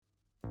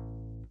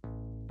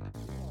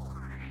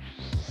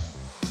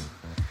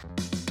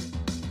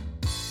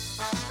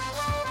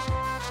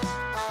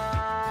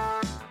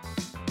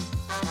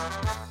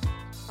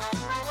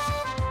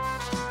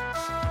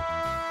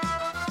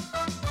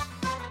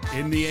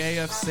In the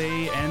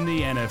AFC and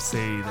the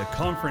NFC, the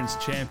conference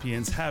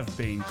champions have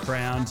been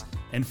crowned,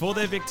 and for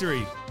their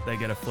victory, they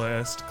get a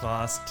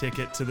first-class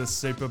ticket to the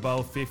Super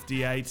Bowl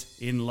LVIII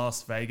in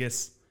Las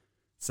Vegas.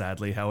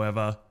 Sadly,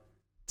 however,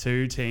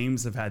 two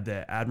teams have had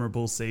their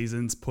admirable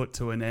seasons put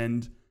to an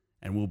end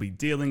and will be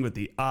dealing with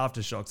the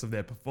aftershocks of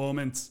their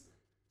performance.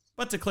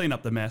 But to clean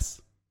up the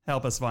mess,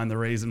 help us find the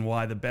reason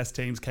why the best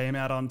teams came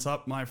out on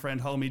top, my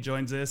friend Hulmy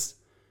joins us.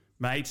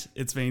 Mate,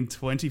 it's been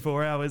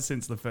 24 hours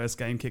since the first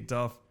game kicked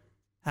off.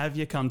 Have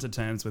you come to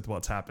terms with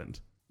what's happened?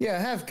 Yeah, I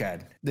have,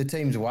 Kad. The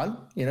teams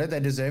won. You know,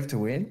 they deserve to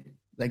win.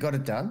 They got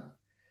it done.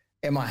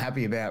 Am I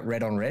happy about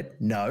red on red?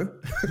 No.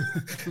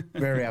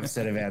 Very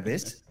upset about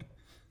this.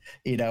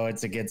 You know,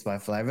 it's against my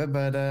flavour.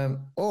 But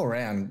all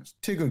around,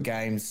 two good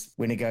games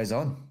when it goes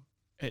on.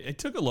 It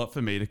took a lot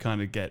for me to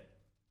kind of get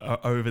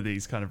over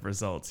these kind of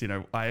results. You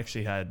know, I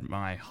actually had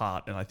my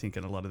heart, and I think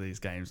in a lot of these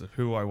games, of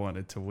who I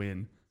wanted to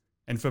win.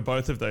 And for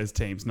both of those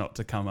teams not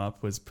to come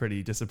up was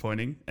pretty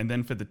disappointing. And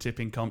then for the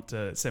tipping comp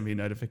to send me a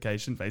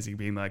notification basically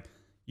being like,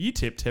 you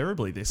tipped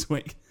terribly this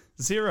week.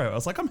 0. I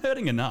was like, I'm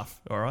hurting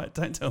enough. All right.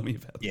 Don't tell me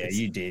about this. Yeah,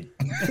 you did.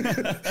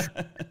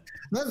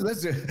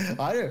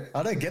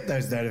 I don't get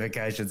those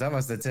notifications. I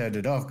must have turned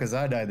it off because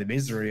I know the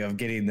misery of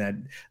getting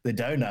the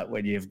donut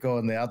when you've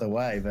gone the other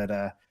way.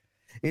 But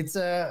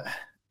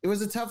it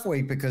was a tough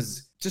week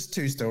because just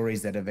two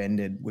stories that have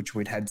ended, which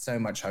we'd had so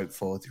much hope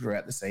for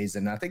throughout the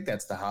season. I think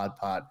that's the hard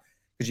part.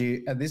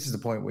 Because this is the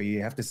point where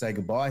you have to say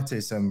goodbye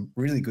to some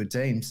really good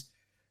teams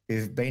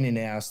who've been in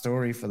our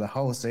story for the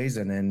whole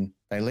season, and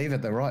they leave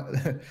at the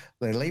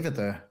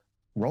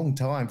wrong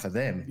time for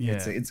them.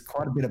 Yeah. It's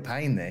quite a bit of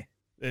pain there.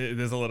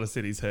 There's a lot of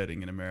cities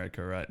hurting in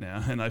America right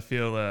now, and I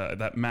feel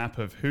that map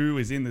of who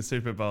is in the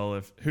Super Bowl,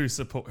 of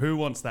who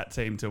wants that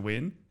team to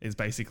win, is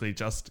basically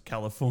just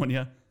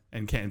California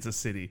and Kansas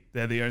City.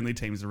 They're the only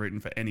teams rooting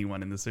for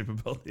anyone in the Super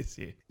Bowl this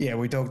year. Yeah,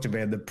 we talked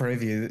about in the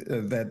preview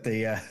that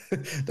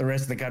the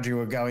rest of the country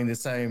were going the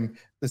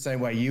same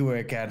way you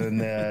were, Kat,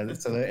 and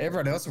so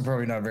everyone else were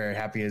probably not very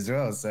happy as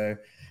well. So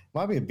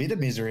might be a bit of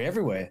misery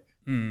everywhere.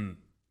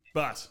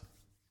 But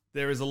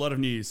there is a lot of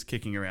news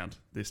kicking around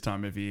this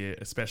time of year,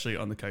 especially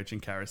on the coaching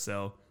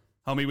carousel.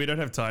 Hulmy, we don't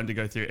have time to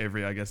go through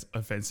every, I guess,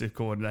 offensive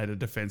coordinator,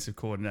 defensive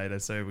coordinator,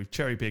 so we've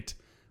cherry-picked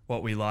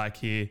what we like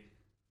here.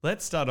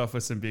 Let's start off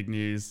with some big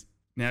news.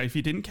 Now, if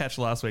you didn't catch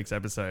last week's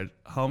episode,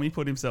 Hulmy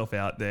put himself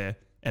out there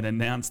and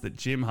announced that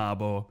Jim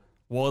Harbaugh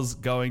was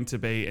going to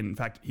be, in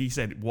fact, he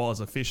said was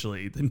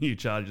officially the new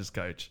Chargers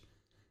coach.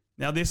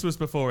 Now, this was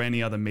before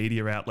any other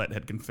media outlet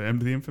had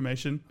confirmed the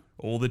information,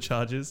 all the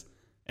Chargers,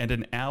 and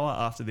an hour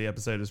after the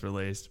episode was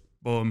released,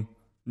 boom,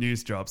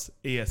 news drops.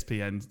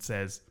 ESPN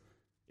says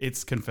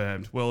it's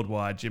confirmed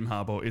worldwide. Jim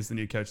Harbaugh is the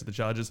new coach of the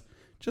Chargers.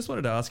 Just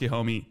wanted to ask you,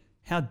 Hulmy,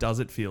 how does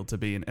it feel to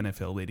be an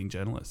NFL leading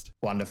journalist?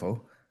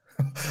 Wonderful.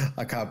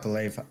 I can't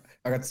believe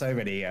I got so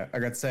many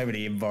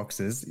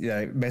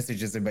inboxes,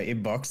 messages in my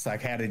inbox.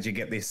 Like, how did you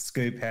get this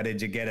scoop? How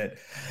did you get it?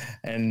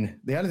 And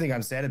the only thing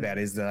I'm sad about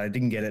is that I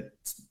didn't get it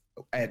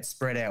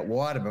spread out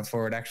wider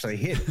before it actually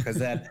hit, because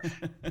that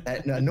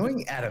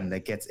annoying Adam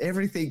that gets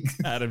everything.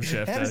 Adam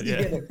Schefter,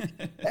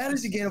 how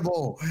does he get them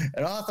all?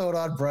 And I thought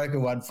I'd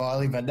broken one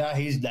finally, but no,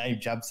 his name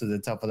jumps to the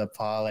top of the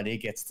pile and he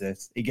gets to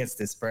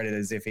spread it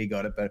as if he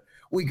got it. But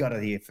we got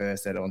it here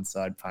first at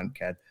Onside Punt,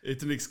 Kad.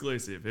 It's an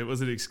exclusive. It was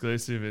an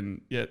exclusive,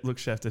 and yeah, look,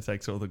 Schefter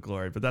takes all the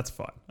glory, but that's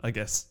fine. I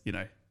guess,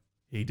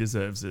 he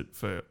deserves it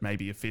for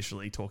maybe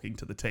officially talking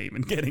to the team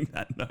and getting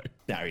that note.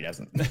 No, he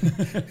doesn't.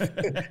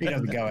 He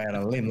doesn't go out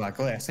on a limb like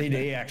Les.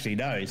 He actually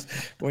knows.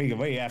 We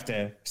have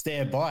to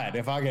stand by it.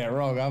 If I get it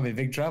wrong, I'm in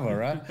big trouble,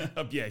 right?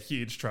 Yeah,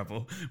 huge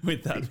trouble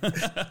with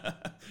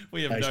that.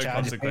 We have Those no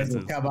consequences.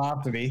 Will come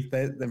after me.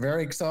 They're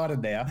very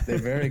excited now. They're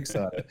very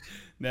excited.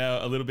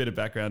 Now, a little bit of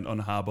background on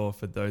Harbaugh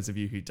for those of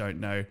you who don't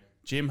know.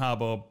 Jim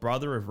Harbaugh,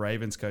 brother of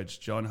Ravens coach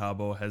John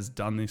Harbaugh, has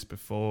done this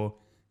before.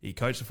 He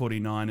coached the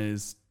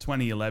 49ers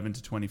 2011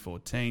 to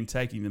 2014,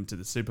 taking them to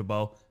the Super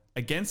Bowl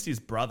against his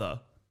brother,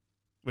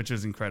 which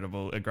was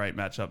incredible, a great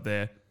matchup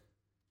there.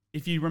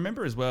 If you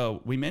remember as well,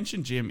 we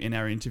mentioned Jim in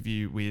our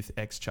interview with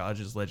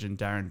ex-Chargers legend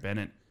Darren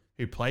Bennett,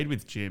 who played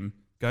with Jim.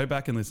 Go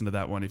back and listen to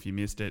that one if you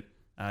missed it.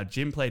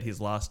 Jim played his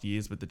last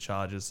years with the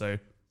Chargers, so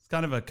it's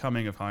kind of a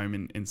coming of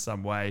home in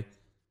some way.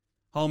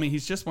 Hulmy,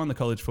 he's just won the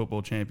college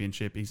football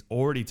championship. He's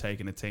already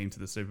taken a team to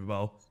the Super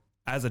Bowl.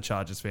 As a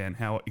Chargers fan,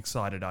 how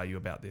excited are you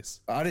about this?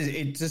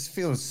 It just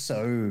feels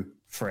so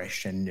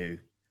fresh and new.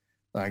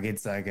 Like,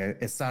 it's like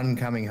a son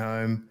coming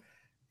home.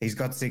 He's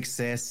got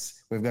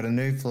success. We've got a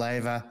new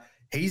flavor.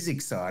 He's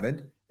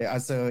excited.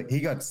 So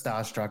he got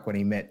starstruck when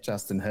he met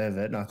Justin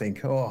Herbert. And I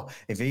think,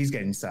 if he's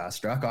getting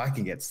starstruck, I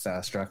can get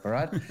starstruck, all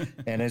right?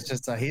 And it's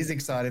just he's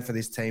excited for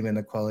this team and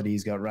the quality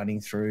he's got running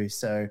through.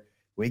 So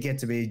we get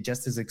to be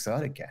just as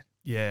excited, Kat.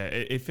 Yeah,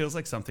 it feels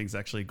like something's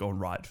actually gone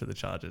right for the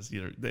Chargers.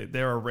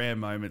 There are rare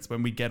moments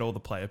when we get all the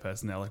player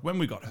personnel. Like when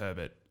we got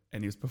Herbert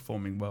and he was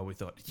performing well, we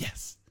thought,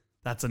 yes,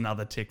 that's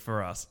another tick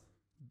for us.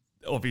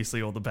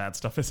 Obviously, all the bad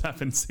stuff has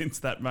happened since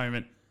that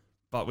moment.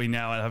 But we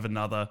now have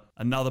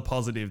another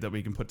positive that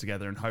we can put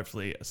together, and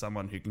hopefully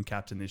someone who can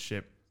captain this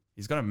ship.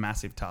 He's got a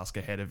massive task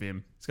ahead of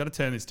him. He's got to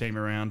turn this team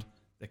around.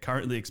 They're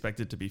currently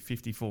expected to be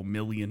 $54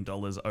 million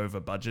over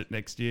budget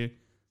next year.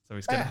 So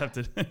he's going to have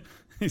to,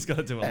 he's got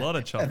to do a lot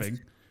of chopping.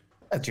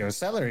 That's your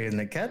salary, isn't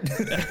it, Kat?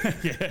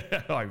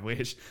 Yeah, I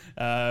wish.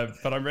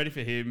 But I'm ready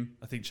for him.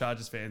 I think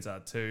Chargers fans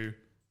are too.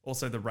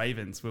 Also, the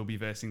Ravens will be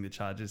versing the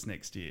Chargers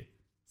next year.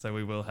 So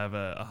we will have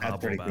a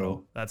Harbaugh battle.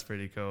 Cool. That's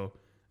pretty cool.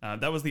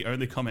 That was the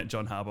only comment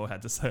John Harbaugh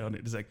had to say on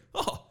it. He's like,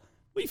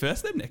 we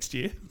verse them next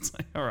year. It's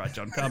like, all right,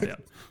 John, calm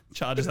down.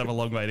 Chargers have a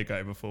long way to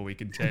go before we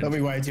contend. There'll be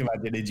way too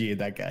much energy in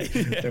that game.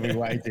 Yeah. There'll be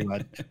way too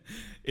much.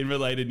 In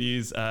related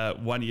news,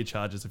 one-year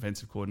Chargers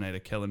offensive coordinator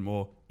Kellen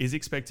Moore is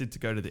expected to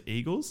go to the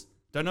Eagles.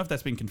 Don't know if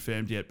that's been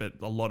confirmed yet, but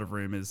a lot of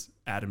rumors.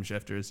 Adam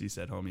Schefter, as you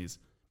said, Hulmy's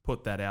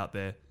put that out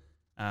there.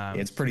 Yeah,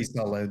 it's pretty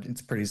solid.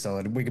 It's pretty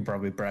solid. We could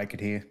probably break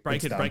it here.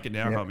 Break it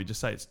now, Hulmy.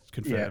 Just say it's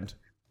confirmed.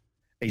 Yeah.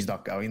 He's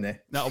not going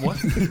there. No, what?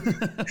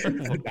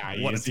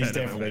 He's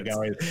definitely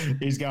going.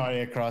 He's going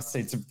across.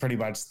 It's pretty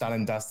much done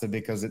and dusted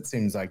because it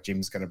seems like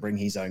Jim's going to bring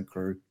his own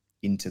crew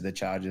into the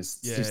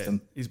Chargers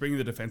system. He's bringing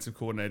the defensive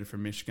coordinator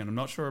from Michigan. I'm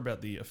not sure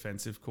about the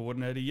offensive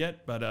coordinator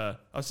yet, but I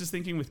was just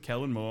thinking with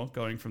Kellen Moore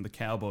going from the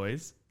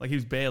Cowboys, like he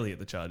was barely at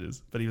the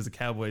Chargers, but he was a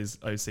Cowboys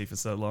OC for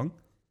so long.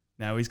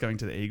 Now he's going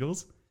to the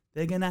Eagles.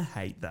 They're going to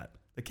hate that.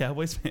 The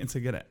Cowboys fans are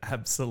going to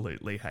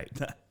absolutely hate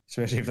that.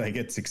 Especially if they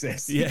get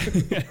success. Yeah,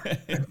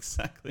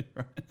 exactly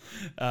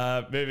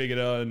right. Moving it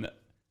on,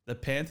 the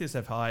Panthers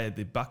have hired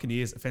the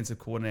Buccaneers offensive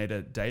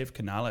coordinator Dave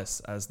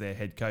Canales as their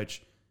head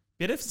coach.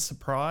 Bit of a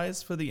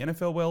surprise for the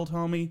NFL world,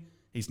 Hulmy.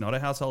 He's not a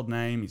household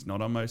name. He's not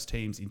on most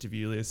teams'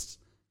 interview lists.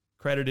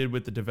 Credited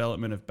with the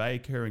development of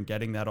Baker and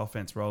getting that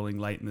offense rolling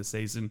late in the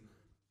season.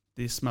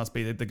 This must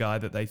be the guy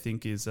that they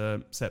think is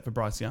set for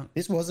Bryce Young.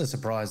 This was a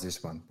surprise,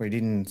 this one. We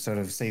didn't sort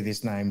of see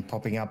this name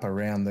popping up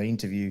around the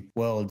interview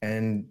world,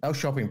 and they were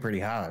shopping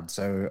pretty hard.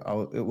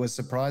 So it was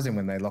surprising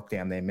when they locked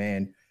down their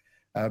man.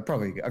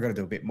 Probably I got to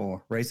do a bit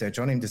more research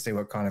on him to see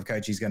what kind of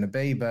coach he's going to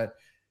be, but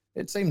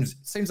it seems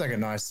like a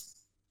nice,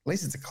 at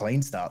least it's a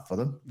clean start for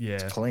them. Yeah.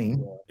 It's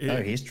clean. No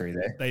history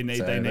there. They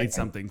need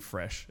something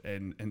fresh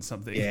and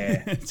something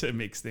to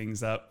mix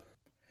things up.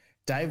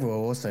 Dave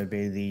will also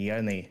be the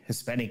only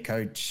Hispanic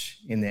coach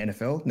in the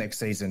NFL next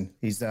season.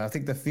 He's, I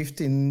think, the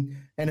fifth in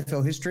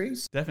NFL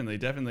histories.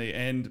 Definitely.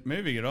 And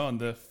moving it on,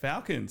 the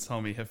Falcons,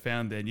 Hulmy, have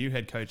found their new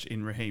head coach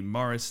in Raheem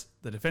Morris,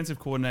 the defensive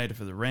coordinator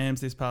for the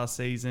Rams this past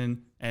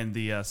season and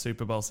the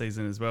Super Bowl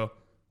season as well.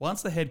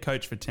 Once the head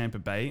coach for Tampa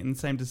Bay in the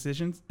same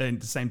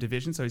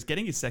division, so he's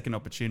getting his second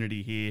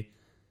opportunity here.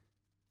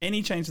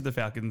 Any change to the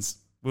Falcons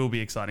will be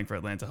exciting for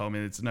Atlanta, Hulmy.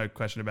 There's no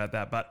question about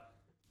that. But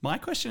my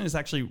question is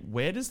actually,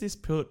 where does this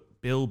put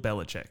Bill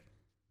Belichick?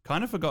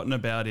 Kind of forgotten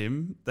about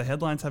him. The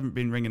headlines haven't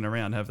been ringing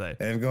around, have they?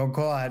 They've gone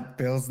quiet.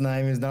 Bill's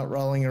name is not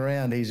rolling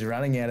around. He's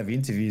running out of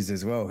interviews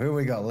as well. Who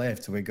we got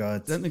left? We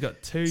got... They've only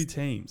got two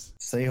teams.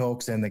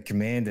 Seahawks and the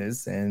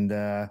Commanders. And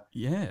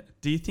yeah.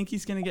 Do you think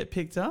he's going to get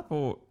picked up,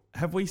 or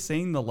have we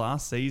seen the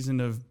last season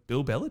of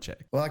Bill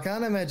Belichick? Well, I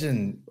can't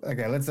imagine...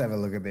 Okay, let's have a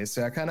look at this.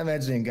 So I can't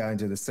imagine him going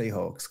to the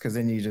Seahawks because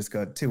then you just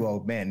got two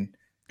old men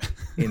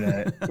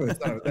they're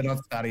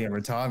not starting a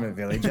retirement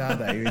village, are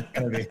they? It's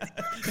gonna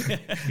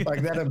be,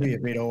 like, that'd be a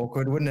bit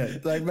awkward, wouldn't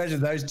it? Like,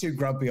 imagine those two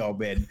grumpy old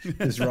men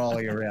just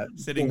rolling around.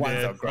 Sitting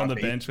there on the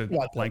bench with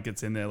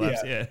blankets in their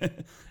laps. Yeah.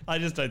 I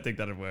just don't think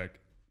that'd work.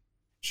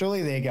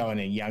 Surely they're going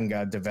a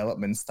younger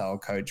development style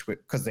coach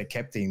because they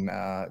kept him,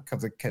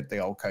 because they kept the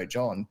old coach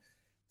on.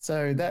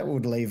 So that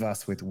would leave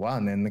us with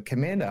one. And the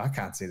Commander, I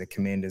can't see the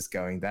Commanders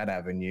going that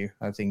avenue.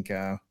 I think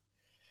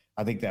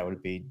that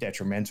would be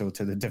detrimental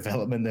to the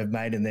development they've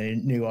made and their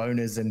new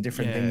owners and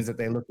different things that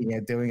they're looking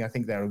at doing. I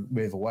think they'll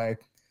move away.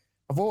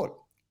 I thought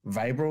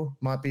Vrabel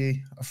might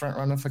be a front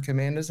runner for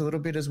Commanders a little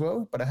bit as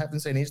well, but I haven't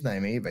seen his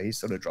name either. He's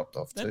sort of dropped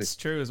off too. That's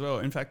true as well.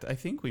 In fact, I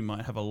think we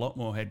might have a lot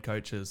more head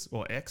coaches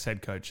or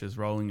ex-head coaches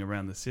rolling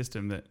around the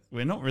system that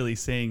we're not really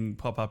seeing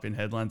pop up in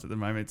headlines at the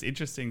moment. It's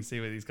interesting to see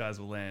where these guys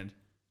will land.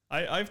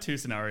 I have two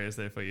scenarios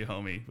there for you,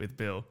 Hulmy, with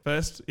Bill.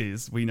 First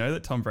is we know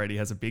that Tom Brady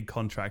has a big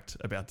contract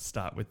about to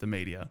start with the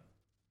media.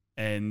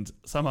 And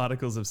some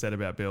articles have said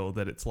about Bill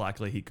that it's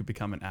likely he could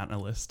become an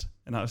analyst.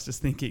 And I was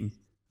just thinking,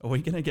 are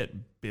we going to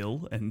get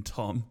Bill and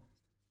Tom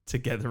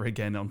together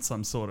again on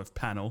some sort of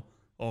panel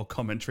or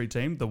commentary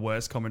team, the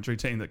worst commentary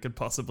team that could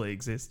possibly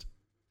exist?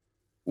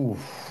 Ooh,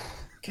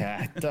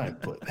 Kat,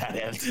 don't put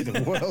that out to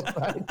the world,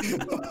 mate.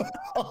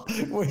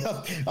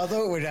 I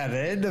thought we'd have the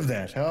end of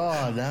that.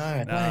 Oh,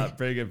 no.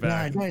 Bring it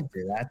back. No, don't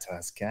do that to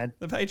us, Kat.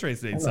 The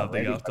Patriots need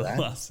something after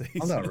last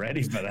season. I'm not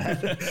ready for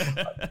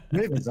that.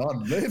 Move us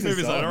on.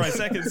 All right,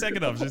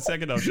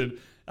 second option.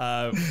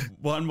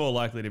 One more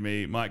likely to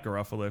me, Mike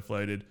Garofalo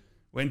floated.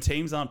 When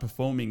teams aren't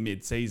performing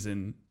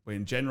mid-season,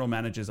 when general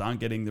managers aren't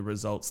getting the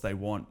results they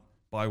want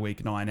by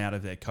week 9 out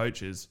of their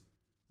coaches,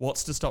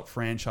 what's to stop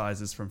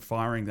franchises from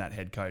firing that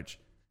head coach,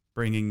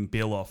 bringing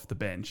Bill off the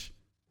bench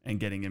and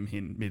getting him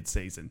in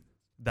mid-season?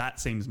 That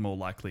seems more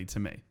likely to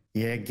me.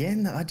 Yeah,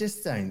 again, I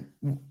just don't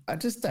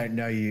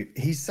know you.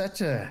 He's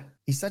such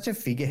a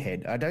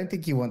figurehead. I don't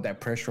think you want that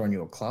pressure on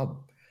your club.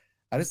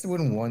 I just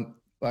wouldn't want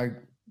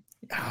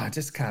I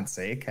just can't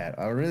see it, Kat.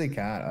 I really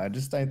can't. I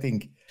just don't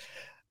think.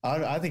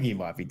 I think he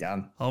might be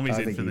done. Hulmy's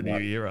in for the new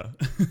era.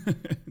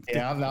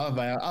 Yeah, I'm out.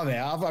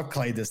 I've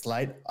cleared the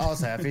slate. I was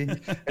happy.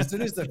 As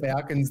soon as the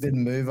Falcons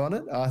didn't move on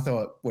it, I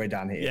thought we're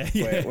done here.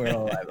 Yeah. We're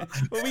all over.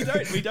 Well,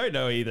 we don't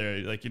know either.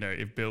 Like,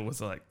 if Bill was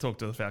like talk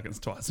to the Falcons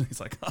twice and he's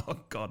like, oh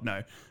God,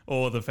 no,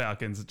 or the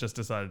Falcons just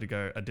decided to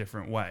go a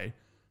different way.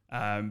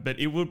 But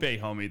it would be,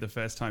 Hulmy, the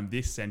first time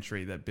this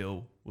century that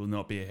Bill will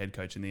not be a head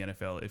coach in the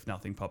NFL if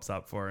nothing pops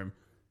up for him,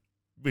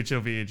 which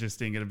will be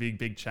interesting and a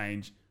big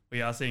change.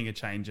 We are seeing a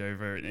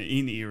changeover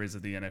in the eras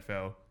of the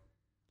NFL.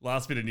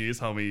 Last bit of news,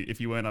 Hulmy, if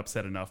you weren't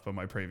upset enough by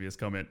my previous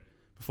comment,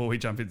 before we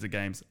jump into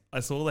games, I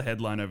saw the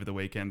headline over the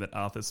weekend that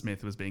Arthur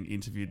Smith was being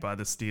interviewed by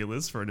the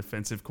Steelers for a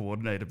defensive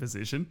coordinator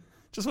position.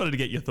 Just wanted to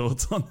get your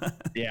thoughts on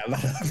that. Yeah, I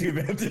love you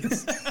about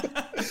this.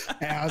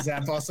 How is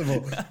that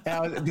possible?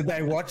 Did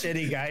they watch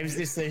any games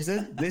this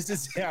season? This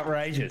is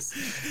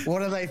outrageous.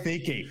 What are they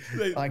thinking?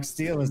 Like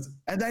Steelers,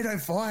 and they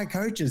don't fire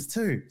coaches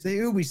too. So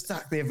you'll be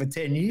stuck there for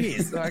 10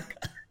 years. Like,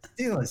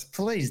 Steelers,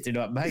 please do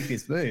not make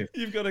this move.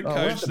 You've got a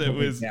coach that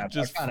was I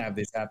can't have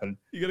this happen.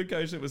 You got a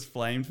coach that was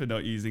flamed for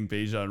not using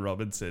Bijan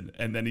Robinson,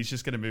 and then he's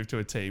just going to move to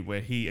a team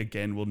where he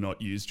again will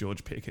not use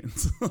George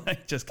Pickens.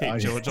 Like, just keep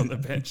George on the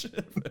bench.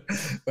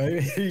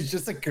 He's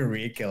just a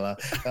career killer.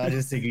 I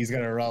just think he's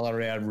going to roll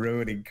around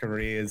ruining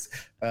careers.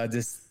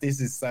 This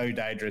is so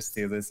dangerous,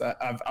 Steelers.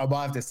 I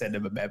might have to send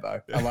him a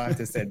memo. I might have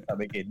to send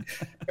something in.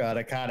 God,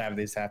 I can't have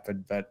this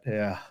happen, but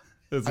yeah.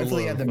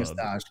 Hopefully he had the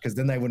moustache, because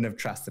then they wouldn't have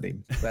trusted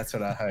him. That's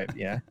what I hope,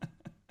 yeah.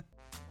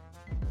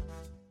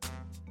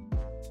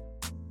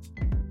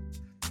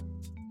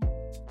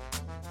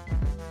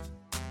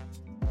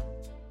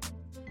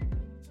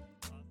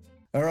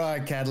 All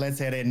right, Kad, let's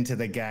head into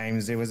the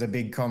games. It was a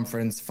big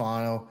conference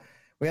final.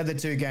 We had the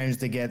two games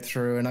to get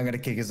through, and I'm going to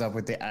kick us off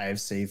with the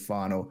AFC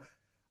final.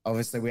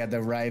 Obviously, we had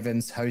the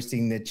Ravens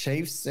hosting the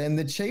Chiefs, and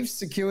the Chiefs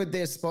secured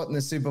their spot in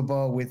the Super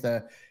Bowl with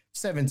a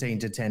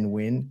 17-10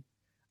 win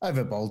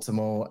over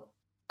Baltimore,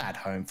 at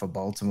home for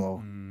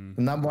Baltimore.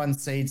 The number one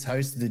seeds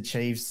hosted the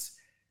Chiefs,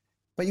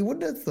 but you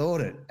wouldn't have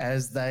thought it,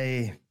 as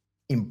they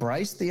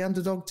embraced the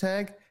underdog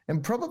tag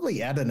and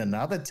probably added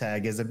another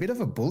tag as a bit of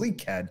a bully,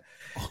 Kad.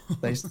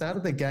 They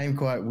started the game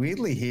quite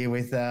weirdly here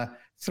with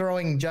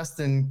throwing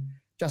Justin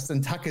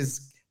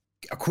Tucker's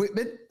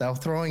equipment. They were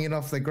throwing it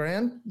off the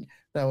ground.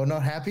 They were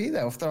not happy.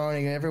 They were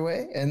throwing it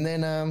everywhere. And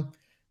then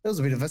there was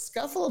a bit of a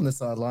scuffle on the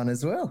sideline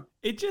as well.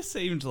 It just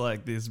seemed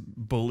like this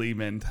bully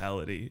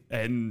mentality.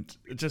 And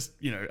just,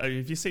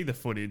 if you see the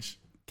footage,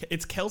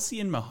 it's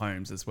Kelsey and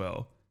Mahomes as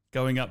well,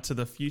 going up to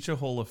the future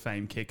Hall of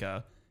Fame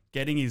kicker,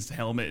 getting his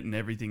helmet and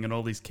everything and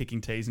all these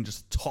kicking tees and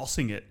just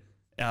tossing it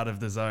out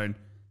of the zone.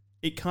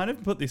 It kind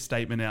of put this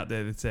statement out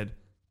there that said,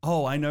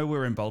 oh, I know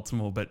we're in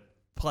Baltimore, but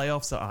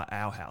playoffs are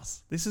our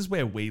house. This is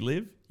where we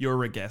live.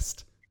 You're a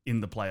guest in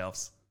the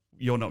playoffs.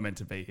 You're not meant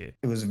to be here.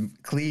 It was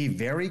clear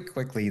very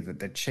quickly that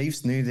the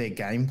Chiefs knew their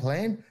game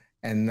plan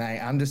and they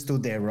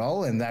understood their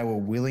role and they were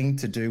willing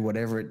to do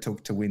whatever it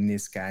took to win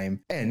this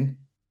game. And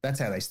that's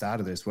how they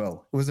started as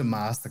well. It was a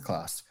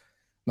masterclass.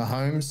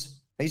 Mahomes,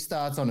 he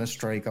starts on a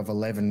streak of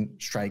 11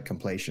 straight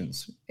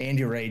completions.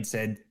 Andy Reid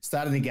said,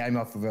 starting the game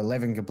off with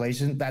 11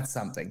 completions, that's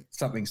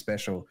something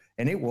special.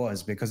 And it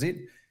was, because it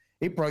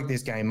broke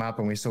this game up,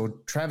 and we saw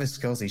Travis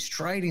Kelce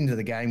straight into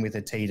the game with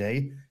a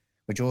TD,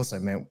 which also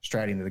meant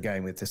straight into the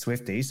game with the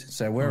Swifties.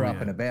 So we're up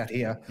and about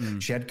here.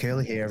 She had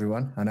curly hair,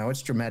 everyone. I know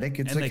it's dramatic.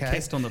 It's and okay. They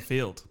kissed on the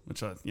field,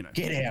 which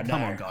Get out.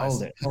 Come on,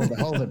 guys.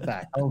 Hold it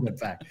back. Hold it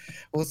back.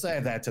 We'll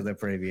save that to the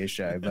previous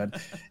show. But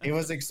it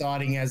was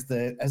exciting as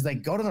they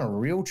got on a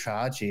real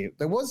charge here.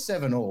 There was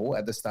 7-all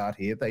at the start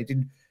here.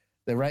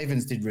 The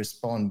Ravens did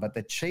respond, but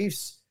the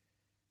Chiefs,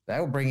 they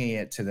were bringing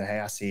it to the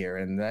house here,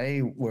 and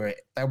they were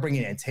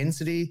bringing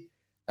intensity.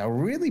 They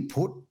really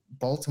put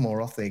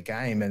Baltimore off their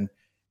game,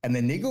 and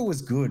the niggle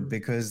was good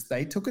because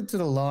they took it to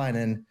the line,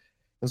 and it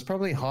was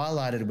probably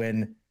highlighted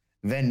when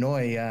Van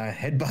Noy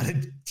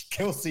headbutted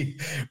Kelsey.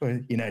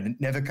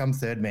 Never come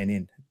third man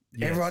in.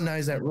 Yes. Everyone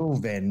knows that rule,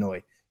 Van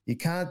Noy. You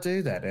can't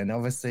do that. And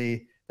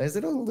obviously, there's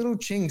little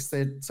chinks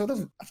that sort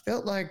of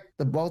felt like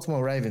the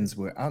Baltimore Ravens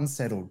were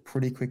unsettled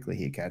pretty quickly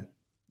here, Kad.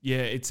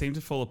 Yeah, it seemed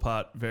to fall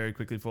apart very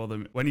quickly for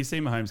them. When you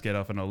see Mahomes get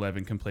off an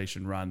 11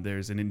 completion run,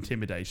 there's an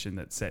intimidation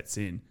that sets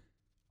in.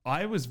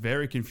 I was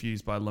very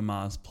confused by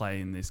Lamar's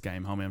play in this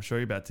game, Hulmy. I'm sure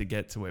you're about to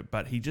get to it,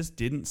 but he just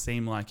didn't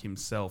seem like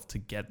himself to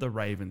get the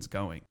Ravens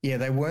going. Yeah,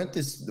 they weren't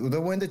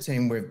the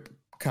team we've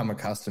come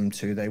accustomed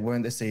to. They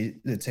weren't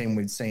the team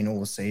we'd seen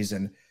all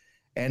season.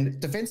 And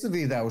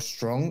defensively, they were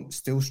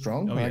still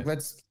strong.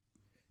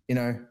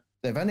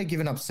 They've only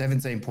given up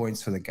 17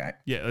 points for the game.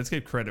 Yeah, let's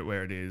give credit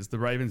where it is. The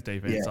Ravens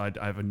defense, I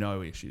have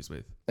no issues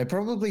with. They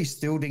probably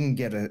still didn't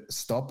get a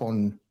stop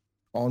on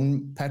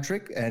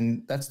Patrick,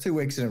 and that's 2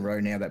 weeks in a row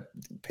now that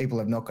people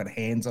have not got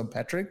hands on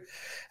Patrick,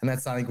 and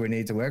that's something we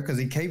need to work, because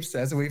he keeps,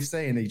 as we've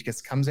seen, he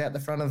just comes out the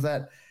front of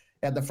that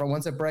out the front.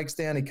 Once it breaks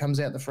down, he comes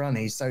out the front.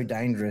 He's so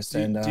dangerous.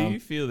 Do you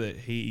feel that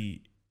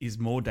he is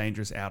more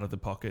dangerous out of the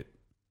pocket?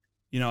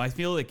 I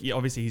feel like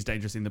obviously he's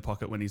dangerous in the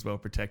pocket when he's well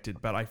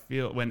protected, but I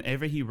feel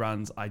whenever he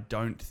runs, I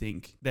don't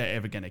think they're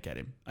ever going to get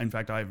him. In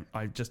fact,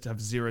 I just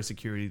have zero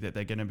security that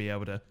they're going to be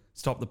able to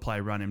stop the play,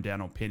 run him down,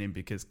 or pin him,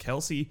 because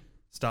Kelsey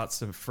starts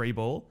to free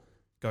ball,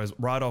 goes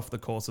right off the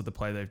course of the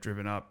play they've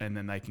driven up, and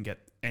then they can get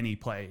any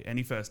play,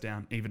 any first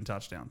down, even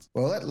touchdowns.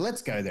 Well,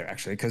 let's go there,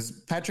 actually, because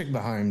Patrick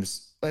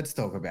Mahomes, let's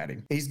talk about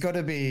him. He's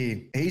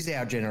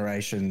our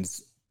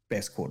generation's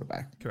best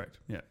quarterback. Correct,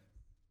 yeah.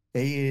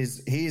 He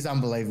is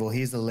unbelievable.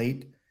 He's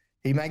elite.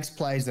 He makes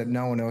plays that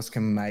no one else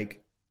can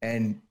make,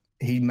 and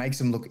he makes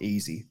them look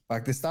easy.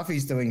 Like the stuff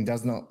he's doing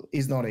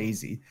is not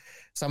easy.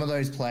 Some of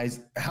those plays,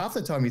 half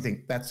the time you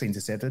think that's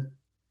intercepted,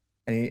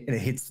 and it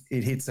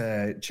hits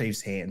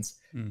Chiefs' hands.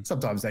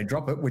 Sometimes they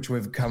drop it, which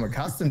we've come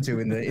accustomed to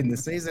in the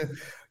season.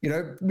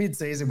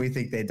 Mid-season we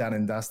think they're done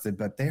and dusted,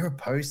 but they're a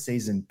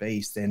postseason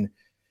beast. And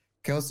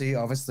Kelsey,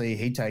 obviously,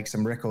 he takes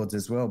some records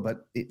as well,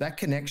 but that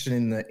connection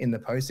in the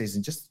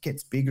postseason just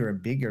gets bigger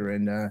and bigger,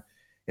 and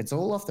it's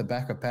all off the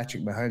back of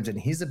Patrick Mahomes and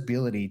his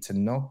ability to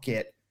not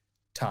get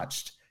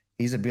touched,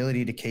 his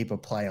ability to keep a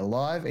play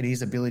alive, and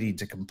his ability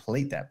to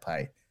complete that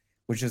play,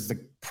 which is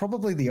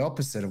probably the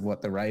opposite of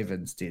what the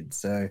Ravens did.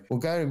 So we'll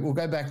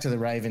go back to the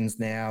Ravens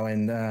now,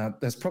 and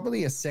there's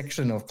probably a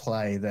section of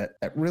play that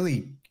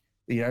really,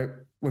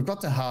 we've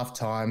got to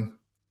halftime,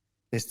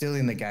 they're still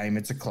in the game,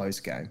 it's a close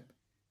game.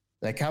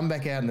 They come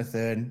back out in the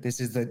third.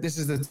 This is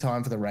the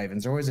time for the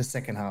Ravens. They're always a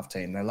second half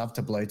team. They love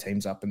to blow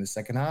teams up in the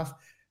second half.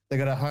 They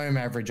got a home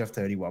average of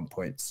 31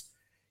 points.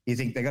 You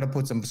think they got to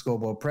put some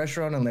scoreboard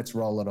pressure on, and let's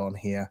roll it on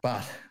here.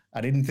 But I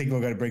didn't think we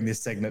were going to bring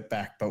this segment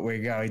back, but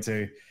we're going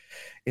to.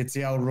 It's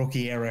the old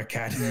rookie error,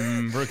 Kad.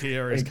 Rookie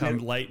error has come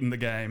late in the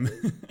game.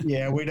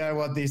 Yeah, we don't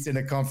want this in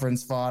a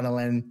conference final,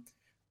 and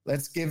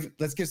let's give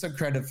some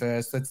credit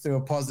first. Let's do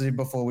a positive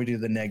before we do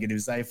the negative.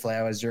 Zay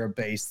Flowers, you're a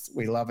beast.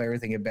 We love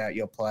everything about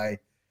your play.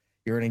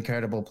 You're an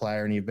incredible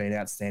player, and you've been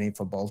outstanding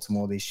for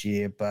Baltimore this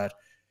year. But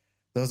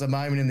there was a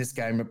moment in this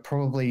game that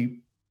probably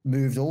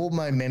moved all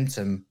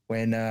momentum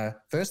when,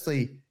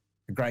 firstly,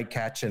 a great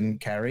catch and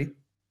carry,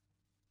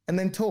 and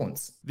then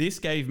taunts. This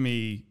gave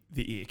me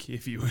the ick,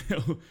 if you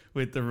will,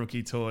 with the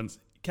rookie taunts.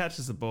 He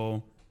catches the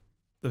ball.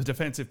 The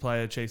defensive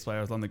player, Chiefs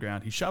player, is on the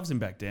ground. He shoves him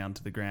back down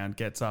to the ground,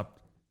 gets up,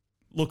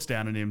 looks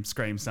down at him,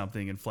 screams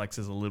something, and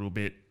flexes a little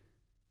bit.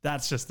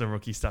 That's just the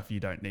rookie stuff you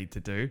don't need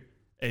to do.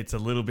 It's a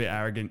little bit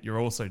arrogant. You're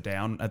also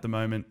down at the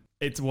moment.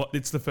 It's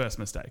the first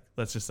mistake.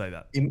 Let's just say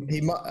that.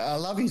 I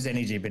love his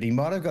energy, but he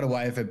might have got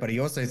away with it, but he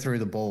also threw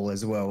the ball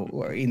as well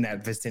in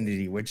that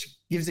vicinity, which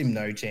gives him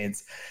no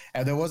chance.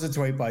 And there was a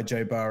tweet by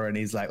Joe Burrow, and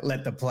he's like,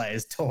 let the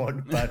players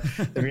taunt. But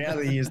the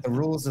reality is the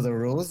rules are the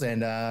rules.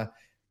 And,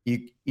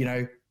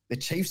 the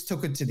Chiefs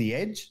took it to the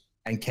edge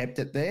and kept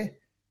it there.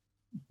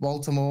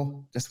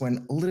 Baltimore just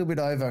went a little bit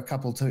over a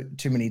couple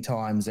too many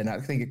times, and I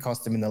think it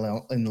cost them in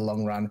the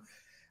long run.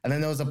 And then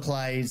there was a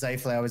play, Zay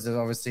Flowers is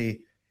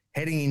obviously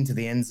heading into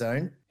the end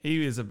zone.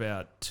 He was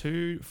about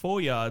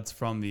 4 yards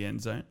from the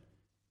end zone.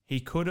 He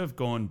could have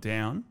gone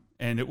down,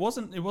 and it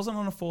wasn't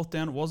on a fourth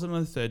down, it wasn't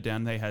on a third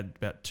down. They had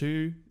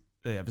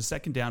they have a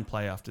second down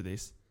play after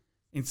this.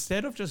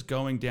 Instead of just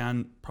going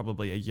down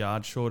probably a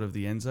yard short of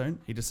the end zone,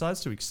 he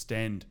decides to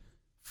extend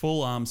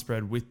full arm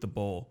spread with the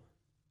ball.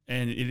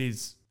 And it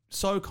is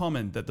so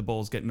common that the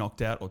balls get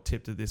knocked out or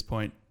tipped at this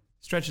point.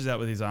 Stretches out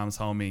with his arms,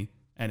 Hulmy,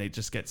 and it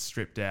just gets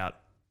stripped out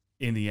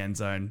in the end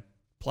zone.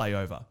 Play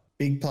over.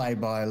 Big play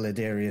by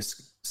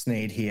Ladarius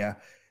Sneed here.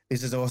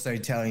 This is also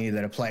telling you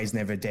that a play's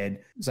never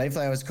dead. Zay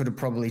Flowers could have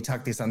probably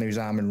tucked this under his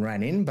arm and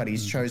ran in, but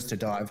he's chose to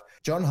dive.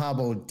 John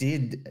Harbaugh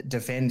did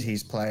defend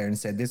his player and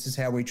said, this is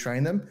how we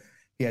train them.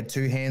 He had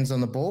two hands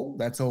on the ball.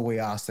 That's all we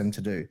asked them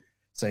to do.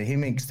 So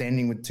him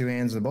extending with two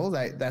hands on the ball,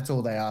 that's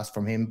all they asked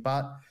from him.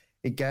 But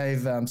it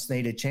gave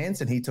Sneed a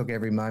chance, and he took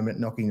every moment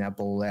knocking that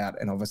ball out,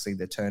 and obviously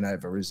the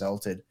turnover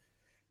resulted.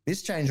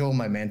 This changed all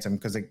momentum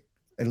because it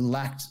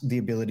lacked the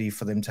ability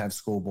for them to have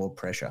scoreboard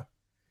pressure.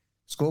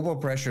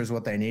 Scoreboard pressure is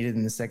what they needed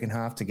in the second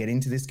half to get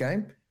into this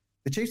game.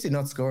 The Chiefs did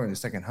not score in the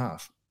second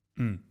half,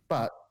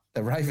 but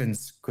the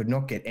Ravens could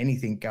not get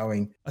anything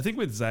going. I think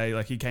with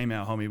Zay, he came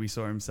out, Hulmy, we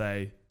saw him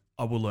say,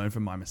 I will learn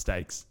from my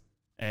mistakes.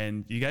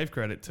 And you gave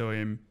credit to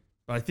him,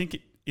 but I think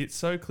it's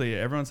so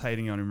clear. Everyone's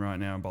hating on him right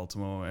now in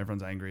Baltimore.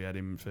 Everyone's angry at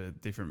him for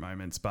different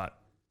moments, but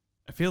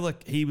I feel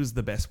like he was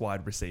the best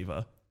wide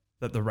receiver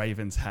that the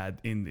Ravens had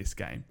in this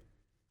game.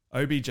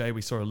 OBJ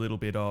we saw a little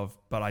bit of,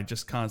 but I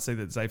just can't see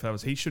that Zay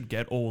Flowers, he should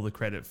get all the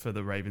credit for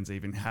the Ravens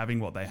even having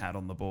what they had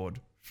on the board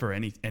for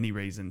any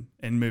reason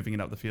and moving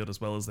it up the field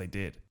as well as they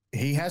did.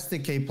 He has to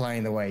keep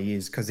playing the way he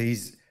is because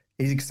he's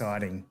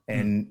exciting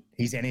and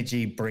his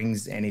energy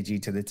brings energy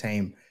to the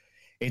team.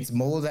 It's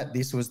more that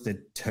this was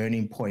the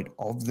turning point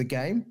of the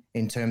game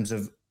in terms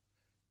of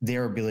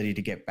their ability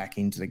to get back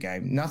into the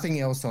game.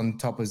 Nothing else on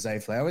top of Zay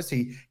Flowers.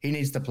 He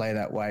needs to play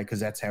that way because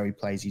that's how he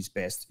plays his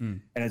best.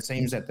 And it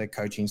seems that the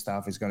coaching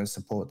staff is going to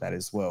support that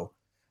as well.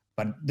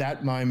 But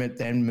that moment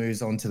then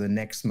moves on to the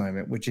next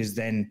moment, which is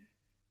then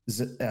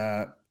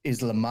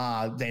is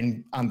Lamar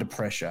then under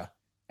pressure.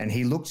 And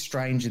he looked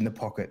strange in the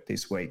pocket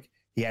this week.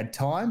 He had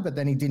time, but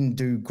then he didn't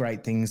do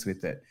great things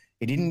with it.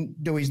 He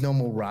didn't do his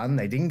normal run.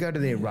 They didn't go to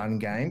their run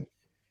game.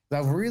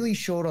 They were really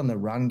short on the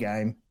run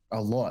game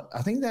a lot.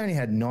 I think they only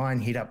had 9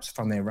 hit-ups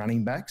from their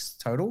running backs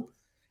total.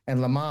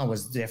 And Lamar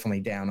was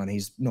definitely down on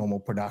his normal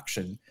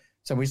production.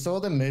 So we saw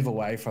them move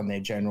away from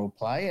their general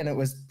play, and it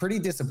was pretty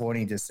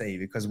disappointing to see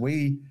because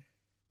we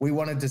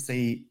wanted to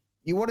see –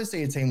 you want to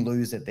see a team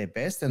lose at their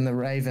best, and the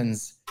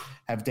Ravens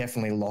have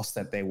definitely lost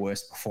at their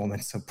worst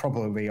performance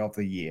probably of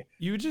the year.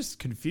 You were just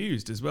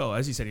confused as well.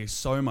 As you said, he has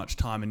so much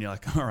time, and you're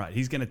like, all right,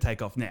 he's going to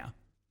take off now.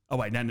 Oh,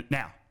 wait,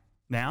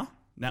 now,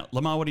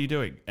 Lamar, what are you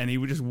doing? And he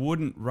just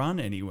wouldn't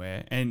run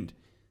anywhere. And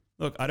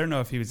look, I don't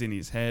know if he was in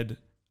his head.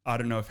 I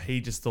don't know if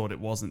he just thought it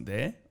wasn't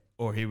there,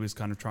 or he was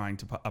kind of trying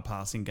to a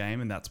passing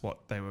game, and that's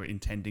what they were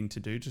intending to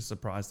do to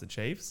surprise the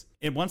Chiefs.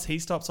 And once he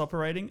stops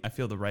operating, I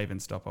feel the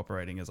Ravens stop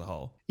operating as a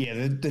whole.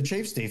 Yeah, the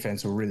Chiefs'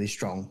 defense were really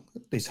strong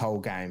this whole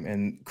game,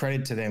 and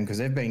credit to them because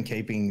they've been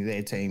keeping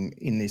their team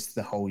in this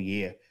the whole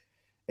year.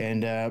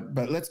 And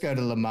but let's go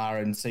to Lamar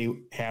and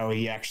see how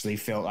he actually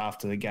felt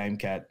after the game,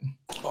 Kat.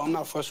 Well, I'm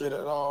not frustrated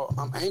at all.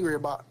 I'm angry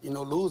about,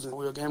 losing.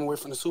 We're a game away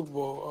from the Super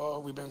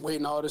Bowl. We've been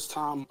waiting all this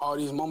time, all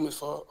these moments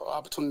for an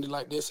opportunity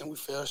like this, and we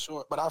fell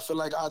short. But I feel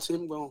like our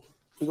team we're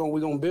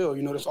gonna build.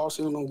 This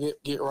offseason we're gonna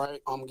get right,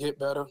 get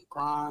better,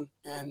 grind,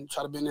 and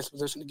try to be in this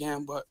position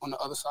again, but on the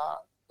other side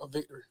of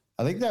victory.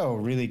 I think they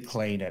were really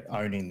clean at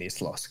owning this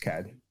loss,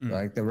 Kad.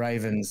 Like the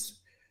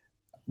Ravens,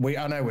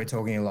 I know we're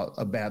talking a lot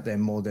about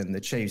them more than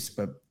the Chiefs,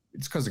 but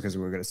it's because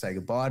we were going to say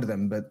goodbye to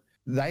them. But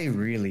they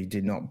really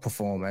did not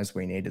perform as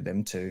we needed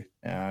them to.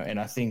 And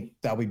I think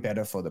they'll be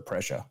better for the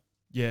pressure.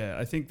 Yeah,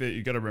 I think that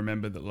you've got to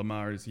remember that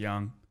Lamar is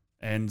young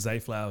and Zay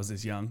Flowers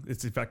is young.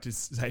 It's in fact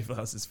Zay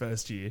Flowers'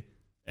 first year.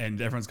 And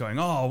everyone's going,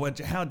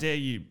 how dare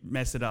you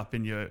mess it up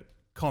in your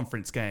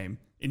conference game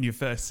in your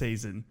first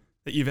season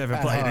that you've ever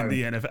played in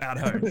the NFL at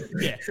home.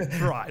 Yeah,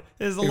 right.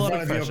 There's a lot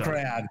of pressure. Your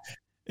crowd.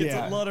 It's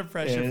a lot of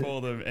pressure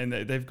for them, and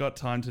they've got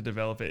time to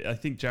develop it. I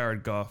think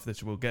Jared Goff,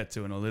 that we'll get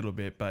to in a little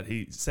bit, but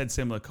he said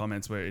similar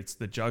comments where it's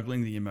the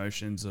juggling the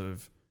emotions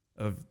of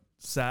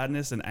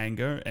sadness and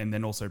anger, and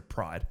then also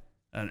pride,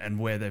 and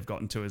where they've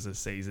gotten to as a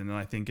season. And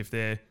I think if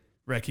they're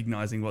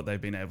recognizing what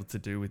they've been able to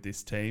do with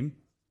this team,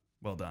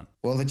 well done.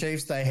 Well, the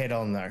Chiefs, they head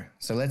on though.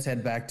 So let's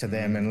head back to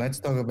them, and let's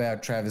talk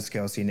about Travis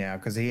Kelce now,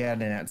 because he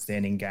had an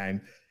outstanding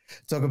game.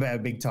 Talk about a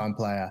big-time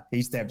player.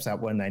 He steps up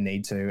when they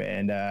need to,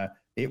 and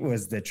it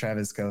was the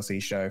Travis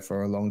Kelce show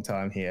for a long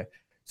time here.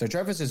 So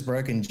Travis has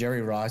broken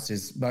Jerry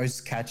Rice's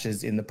most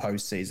catches in the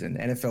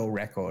postseason, NFL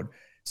record.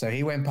 So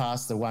he went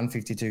past the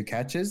 152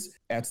 catches.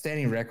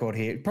 Outstanding record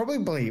here.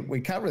 Probably,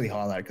 we can't really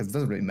highlight it because it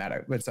doesn't really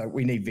matter. But so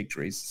we need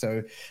victories.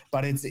 So,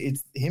 but it's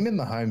him and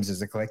Mahomes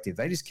as a collective.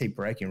 They just keep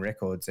breaking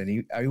records. And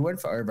he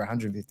went for over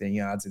 115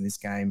 yards in this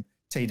game.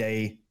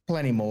 TD,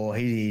 plenty more.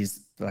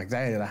 He's like,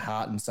 they are the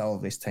heart and soul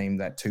of this team,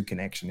 that two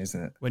connection,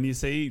 isn't it? When you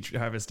see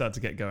Travis start to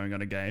get going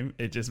on a game,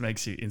 it just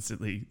makes you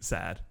instantly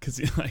sad because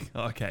you're like,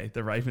 okay,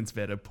 the Ravens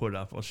better put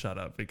up or shut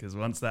up, because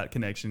once that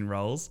connection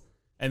rolls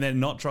and then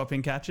not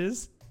dropping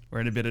catches,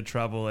 we're in a bit of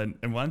trouble.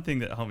 And one thing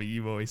that, Hulmy,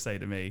 you always say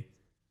to me,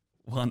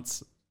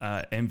 once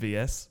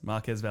MVS,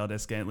 Marquez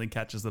Valdez-Scantling,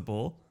 catches the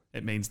ball,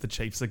 it means the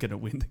Chiefs are going to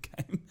win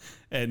the game.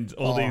 And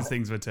all these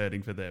things were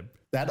turning for them.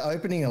 That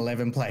opening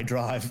 11-play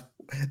drive,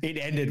 it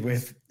ended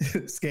with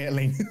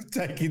Scantling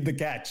taking the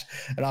catch.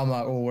 And I'm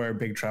like, we're in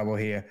big trouble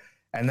here.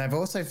 And they've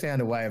also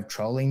found a way of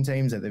trolling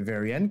teams at the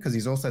very end, because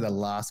he's also the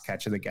last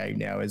catch of the game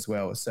now as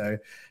well. So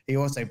he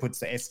also puts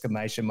the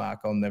exclamation mark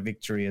on the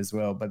victory as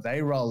well. But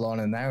they roll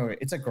on, and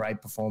it's a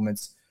great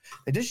performance.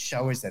 They just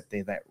show us that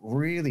they're that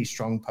really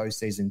strong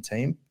postseason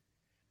team.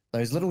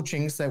 Those little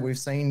chinks that we've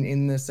seen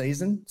in the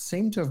season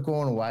seem to have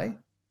gone away.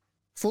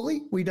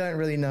 Fully, we don't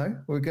really know.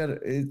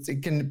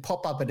 It can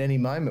pop up at any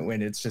moment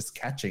when it's just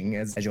catching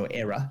as your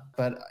error.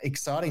 But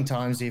exciting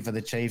times here for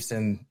the Chiefs,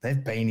 and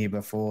they've been here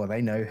before.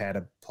 They know how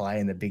to play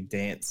in the big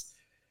dance.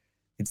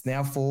 It's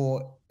now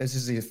this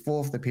is his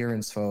 4th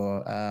appearance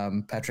for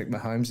Patrick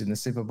Mahomes in the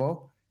Super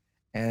Bowl,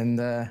 and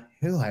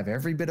he'll have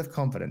every bit of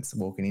confidence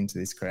walking into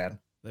this crowd.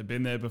 They've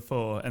been there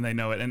before and they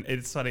know it. And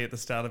it's funny, at the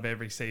start of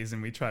every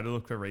season, we try to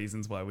look for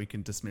reasons why we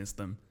can dismiss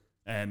them.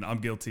 And I'm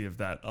guilty of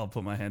that. I'll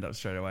put my hand up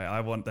straight away.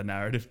 I want the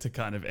narrative to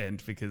kind of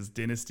end, because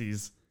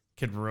dynasties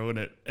can ruin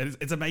it.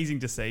 It's amazing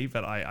to see,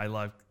 but I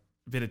love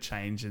a bit of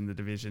change in the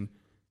division.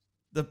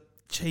 The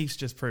Chiefs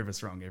just prove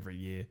us wrong every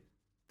year.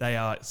 They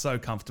are so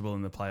comfortable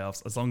in the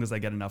playoffs. As long as they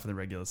get enough in the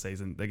regular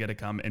season, they're going to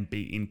come and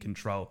be in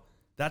control.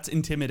 That's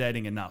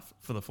intimidating enough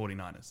for the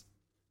 49ers.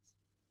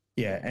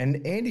 Yeah,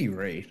 and Andy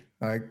Reid,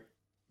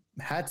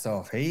 hats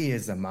off. He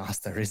is a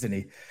master, isn't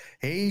he?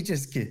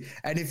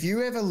 And if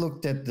you ever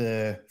looked at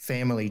the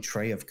family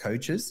tree of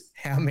coaches,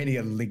 how many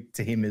are linked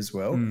to him as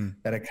well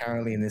that are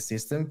currently in the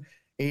system?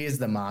 He is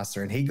the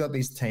master, and he got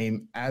this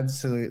team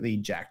absolutely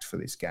jacked for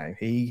this game.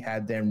 He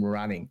had them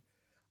running.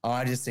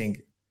 I just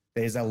think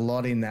there's a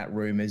lot in that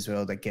room as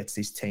well that gets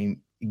this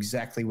team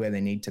exactly where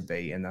they need to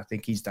be, and I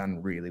think he's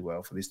done really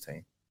well for this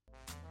team.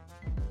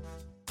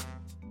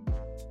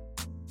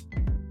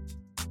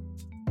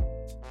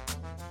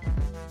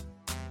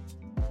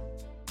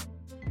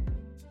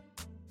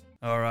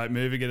 All right,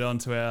 moving it on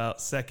to our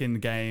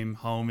second game,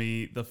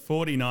 Hulmy. The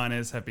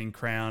 49ers have been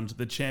crowned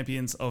the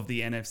champions of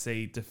the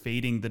NFC,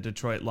 defeating the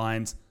Detroit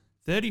Lions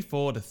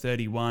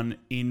 34-31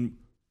 in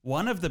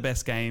one of the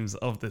best games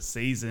of the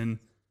season.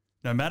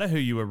 No matter who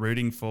you were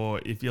rooting for,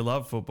 if you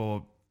love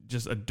football,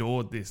 just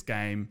adored this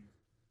game.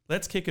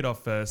 Let's kick it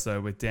off first,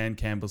 though, with Dan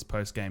Campbell's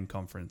post-game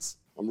conference.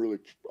 I'm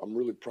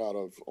really proud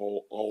of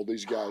all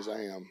these guys. I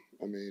am.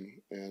 I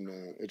mean,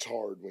 and it's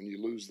hard when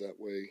you lose that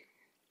way.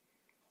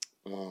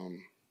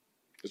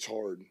 It's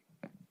hard.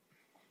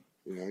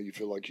 You know, you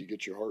feel like you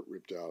get your heart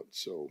ripped out.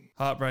 So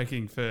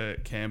heartbreaking for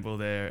Campbell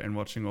there and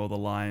watching all the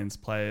Lions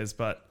players.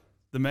 But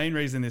the main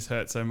reason this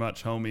hurt so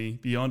much,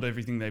 Hulmy, beyond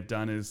everything they've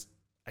done, is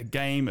a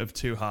game of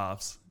two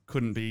halves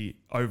couldn't be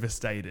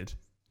overstated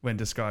when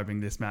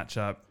describing this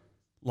matchup.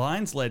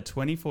 Lions led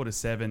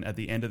 24-7 at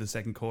the end of the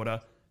second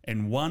quarter,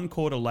 and one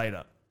quarter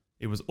later,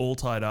 it was all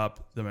tied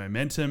up. The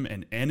momentum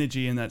and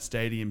energy in that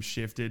stadium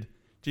shifted.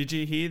 Did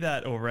you hear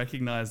that or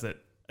recognize that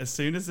as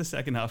soon as the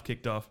second half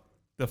kicked off,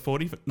 the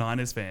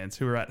 49ers fans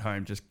who were at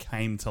home just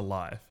came to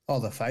life? Oh,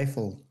 the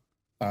faithful.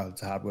 Oh,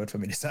 it's a hard word for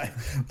me to say.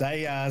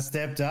 They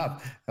stepped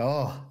up.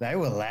 Oh, they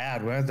were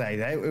loud, weren't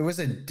they? It was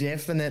a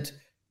definite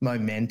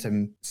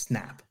momentum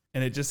snap.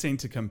 And it just seemed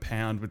to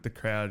compound with the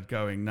crowd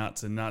going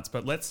nuts and nuts.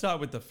 But let's start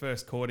with the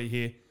first quarter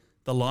here.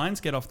 The Lions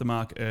get off the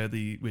mark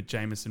early with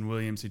Jameson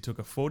Williams, who took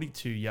a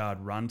 42-yard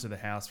run to the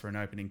house for an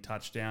opening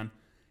touchdown.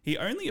 He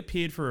only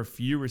appeared for a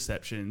few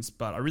receptions,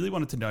 but I really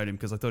wanted to note him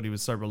because I thought he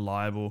was so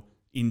reliable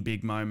in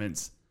big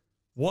moments.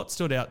 What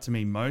stood out to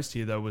me most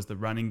here, though, was the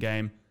running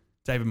game.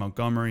 David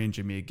Montgomery and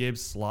Jahmyr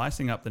Gibbs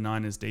slicing up the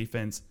Niners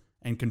defense,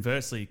 and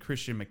conversely,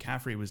 Christian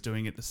McCaffrey was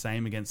doing it the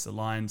same against the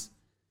Lions.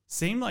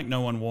 Seemed like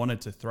no one wanted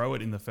to throw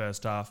it in the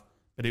first half,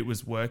 but it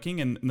was working,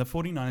 and the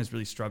 49ers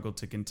really struggled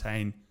to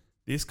contain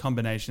this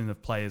combination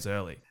of players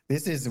early.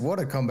 This is what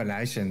a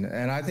combination,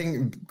 and I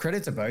think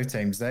credit to both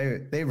teams.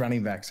 Their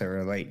running backs are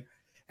elite,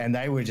 and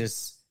they were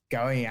just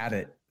going at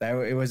it.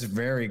 It was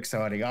very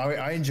exciting.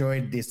 I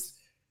enjoyed this.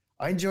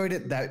 I enjoyed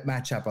that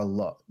matchup a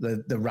lot,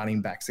 the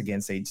running backs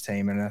against each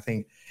team. And I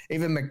think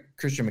even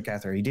Christian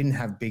McCaffrey, he didn't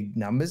have big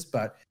numbers,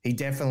 but he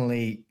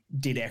definitely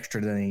did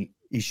extra than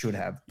he should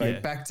have.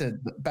 But back to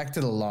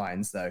the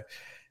Lions, though.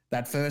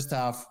 That first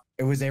half,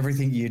 it was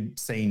everything you'd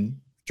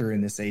seen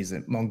during the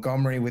season.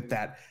 Montgomery with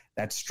that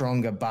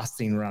stronger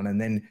busting run,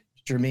 and then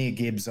Jahmyr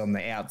Gibbs on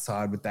the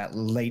outside with that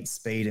late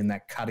speed and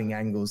that cutting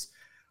angles.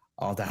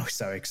 Oh, that was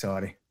so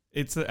exciting.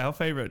 It's our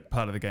favorite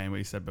part of the game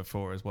we said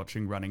before is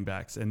watching running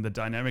backs, and the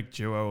dynamic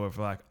duo of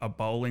like a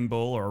bowling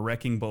ball or a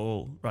wrecking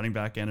ball running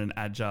back and an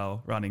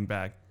agile running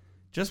back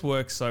just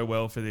works so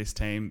well for this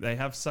team. They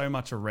have so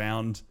much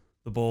around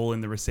the ball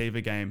in the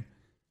receiver game.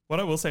 What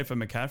I will say for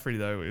McCaffrey,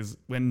 though, is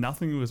when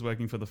nothing was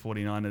working for the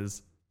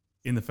 49ers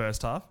in the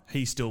first half,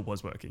 he still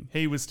was working.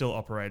 He was still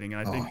operating.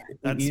 And I think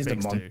that he is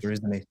speaks a monster,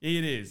 isn't he?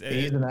 It is.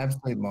 He is an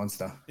absolute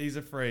monster. He's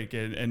a freak.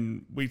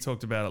 And we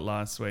talked about it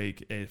last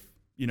week. If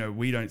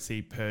we don't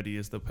see Purdy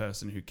as the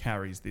person who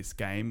carries this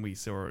game. We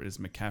saw it as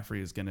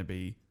McCaffrey is going to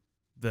be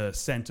the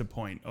center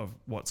point of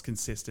what's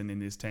consistent in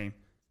this team.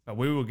 But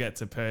we will get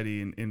to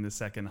Purdy in the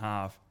second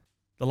half.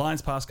 The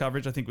Lions' pass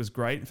coverage, I think, was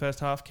great in the first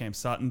half. Cam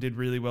Sutton did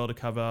really well to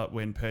cover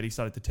when Purdy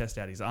started to test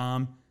out his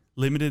arm,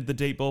 limited the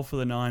deep ball for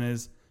the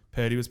Niners.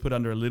 Purdy was put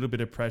under a little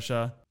bit of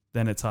pressure.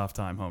 Then it's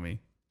halftime, Hulmy.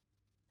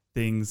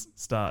 Things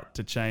start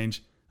to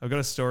change. I've got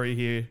a story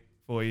here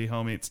for you,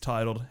 Hulmy. It's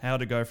titled, How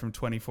to Go from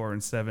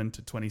 24-7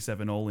 to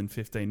 27 all in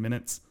 15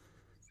 minutes.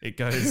 It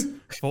goes,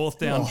 fourth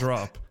down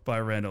drop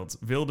by Reynolds.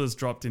 Vilda's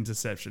dropped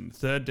interception.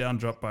 Third down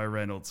drop by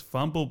Reynolds.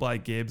 Fumble by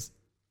Gibbs.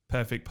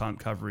 Perfect punt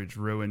coverage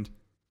ruined.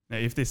 Now,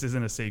 if this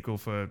isn't a sequel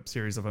for a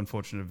series of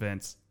unfortunate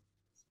events,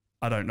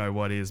 I don't know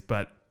what is,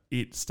 but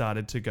it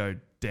started to go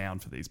down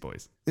for these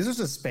boys. This was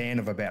a span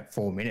of about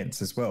 4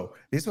 minutes as well.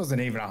 This wasn't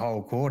even a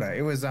whole quarter.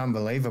 It was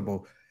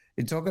unbelievable.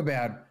 You talk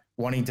about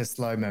wanting to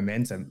slow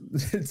momentum.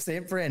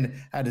 San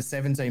Fran had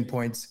 17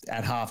 points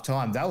at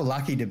halftime. They were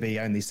lucky to be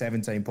only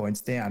 17 points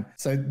down.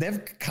 So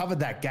they've covered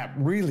that gap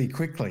really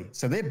quickly.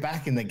 So they're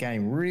back in the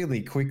game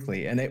really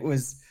quickly. And I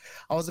was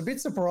a bit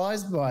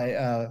surprised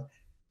by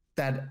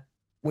that.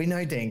 We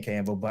know Dan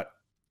Campbell, but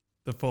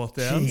the fourth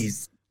downs.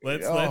 Geez.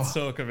 Let's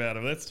talk about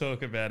him. Let's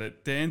talk about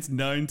it. Dan's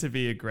known to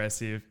be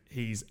aggressive.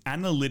 He's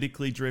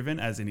analytically driven,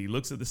 as in he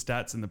looks at the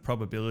stats and the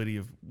probability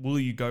of will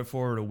you go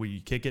for it or will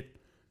you kick it.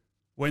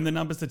 When the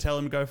numbers to tell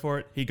him to go for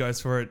it, he goes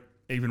for it.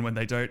 Even when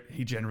they don't,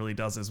 he generally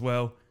does as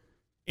well.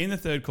 In the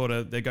third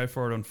quarter, they go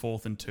for it on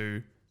 4th and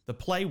 2. The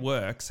play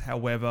works,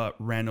 however,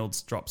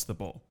 Reynolds drops the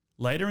ball.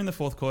 Later in the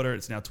fourth quarter,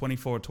 it's now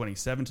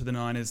 24-27 to the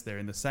Niners. They're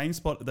in the same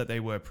spot that they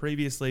were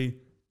previously.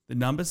 The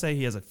numbers say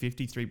he has a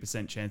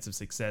 53% chance of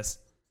success.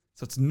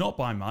 So it's not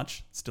by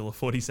much, still a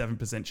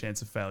 47%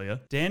 chance of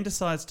failure. Dan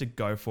decides to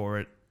go for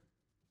it.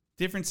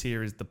 Difference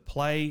here is the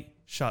play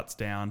shuts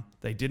down.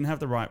 They didn't have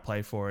the right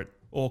play for it.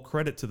 All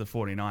credit to the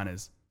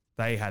 49ers.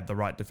 They had the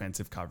right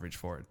defensive coverage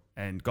for it.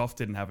 And Goff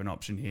didn't have an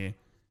option here.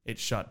 It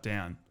shut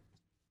down.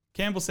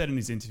 Campbell said in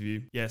his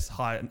interview, yes,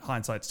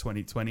 hindsight's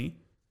 2020.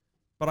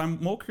 But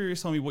I'm more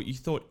curious, Hulmy, what you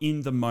thought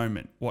in the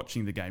moment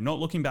watching the game, not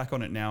looking back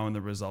on it now and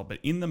the result, but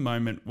in the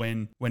moment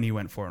when he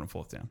went for it on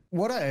fourth down.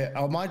 What I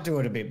might do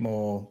it a bit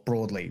more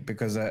broadly,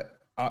 because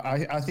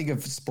I think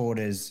of sport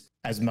as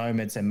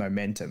moments and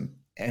momentum,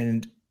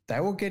 and they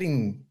were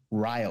getting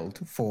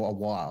railed for a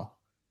while,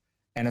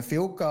 and a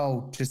field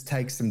goal just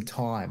takes some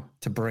time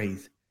to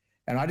breathe.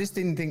 And I just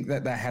didn't think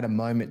that they had a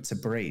moment to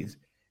breathe.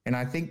 And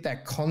I think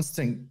that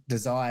constant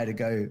desire to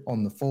go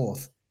on the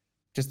fourth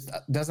just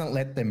doesn't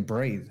let them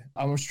breathe.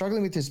 I'm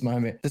struggling with this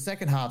moment. The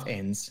second half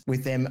ends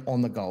with them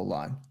on the goal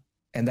line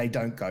and they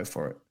don't go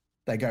for it.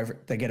 They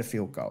get a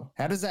field goal.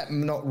 How does that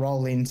not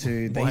roll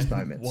into these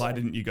moments? Why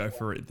didn't you go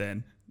for it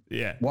then?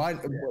 Yeah. Why?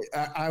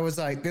 I was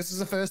like, this is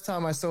the first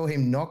time I saw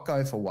him not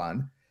go for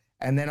one.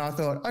 And then I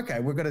thought, okay,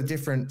 we've got a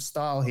different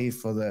style here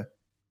for the,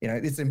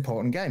 it's an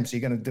important game. So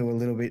you're going to do a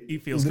little bit, he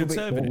feels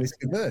conservative. Bit more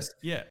risk averse.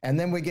 Yeah. And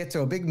then we get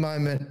to a big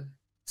moment,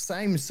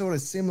 same sort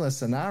of similar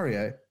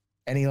scenario,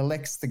 and he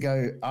elects to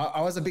go.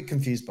 I was a bit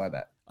confused by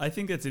that. I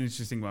think that's an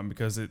interesting one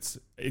because it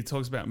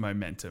talks about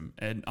momentum,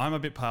 and I'm a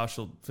bit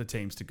partial for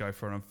teams to go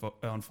for it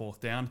on fourth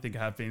down. I think I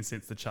have been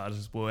since the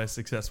Chargers were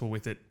successful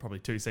with it probably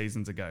 2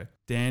 seasons ago.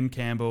 Dan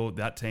Campbell,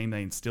 that team,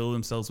 they instill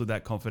themselves with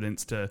that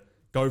confidence to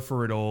go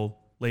for it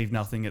all, leave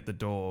nothing at the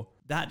door.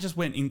 That just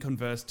went in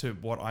converse to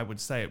what I would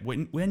say.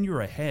 When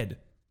you're ahead,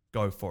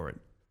 go for it.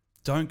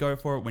 Don't go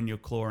for it when you're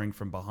clawing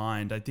from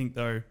behind. I think,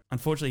 though,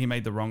 unfortunately, he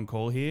made the wrong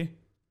call here.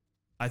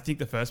 I think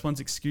the first one's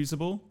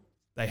excusable.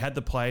 They had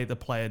the play, the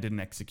player didn't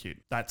execute.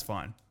 That's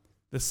fine.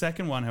 The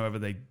second one, however,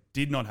 they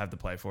did not have the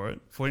play for it.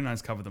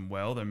 49ers covered them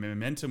well. Their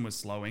momentum was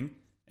slowing.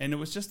 And it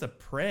was just a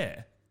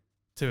prayer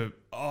to,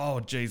 oh,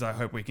 geez, I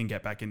hope we can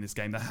get back in this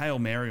game. The Hail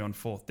Mary on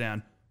fourth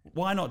down.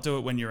 Why not do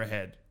it when you're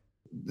ahead?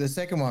 The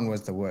second one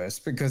was the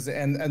worst because,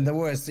 and the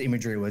worst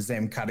imagery was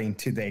them cutting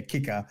to their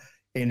kicker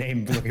and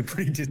him looking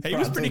pretty disgruntled. He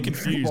was pretty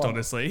confused,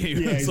 honestly.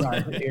 He's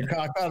like,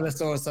 I kind of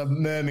saw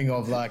some murmuring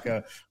of like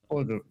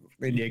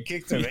when you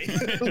kicked to me.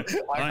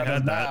 I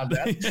heard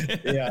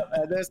that. Yeah,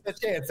 there's a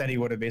chance that he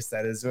would have missed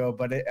that as well.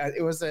 But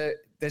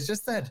there's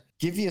just that,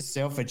 give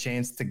yourself a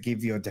chance to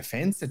give your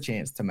defense a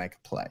chance to make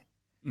a play.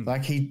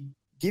 Like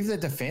give the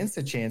defense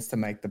a chance to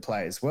make the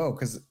play as well,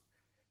 because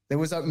there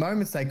was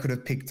moments they could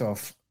have picked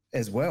off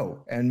as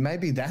well. And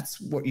maybe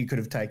that's what you could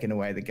have taken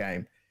away the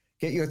game.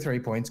 Get your 3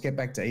 points, get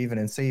back to even,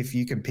 and see if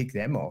you can pick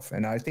them off.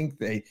 And I think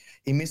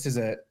he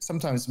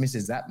sometimes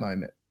misses that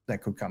moment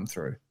that could come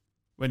through.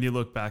 When you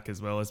look back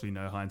as well, as we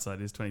know,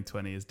 hindsight is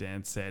 20/20, as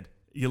Dan said,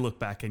 you look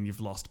back and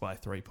you've lost by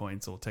 3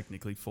 points or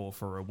technically 4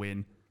 for a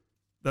win.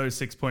 Those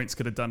 6 points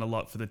could have done a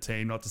lot for the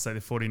team. Not to say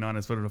the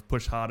 49ers would have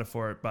pushed harder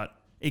for it, but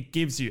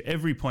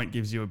every point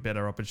gives you a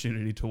better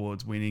opportunity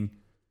towards winning.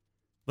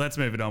 Let's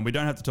move it on. We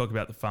don't have to talk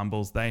about the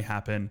fumbles. They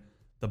happen.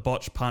 The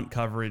botched punt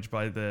coverage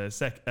by the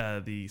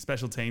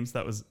special teams,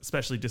 that was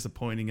especially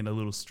disappointing and a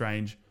little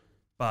strange.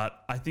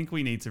 But I think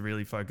we need to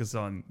really focus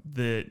on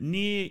the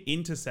near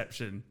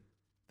interception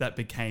that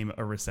became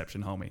a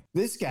reception, Hulmy.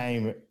 This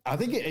game, I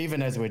think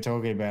even as we're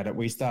talking about it,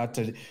 we're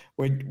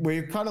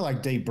kind of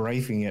like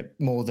debriefing it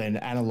more than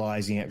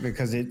analysing it,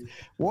 because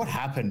what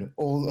happened?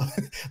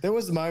 There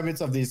was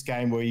moments of this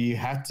game where you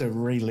had to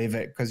relive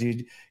it because you're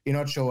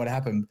not sure what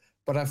happened.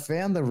 But I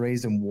found the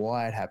reason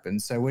why it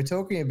happened. So we're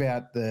talking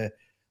about the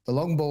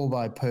long ball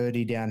by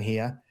Purdy down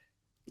here,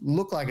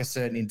 looked like a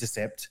certain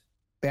intercept,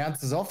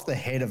 bounces off the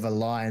head of a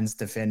Lions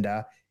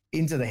defender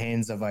into the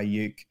hands of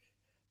Ayuk,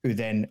 who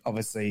then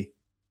obviously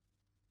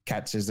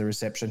catches the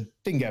reception.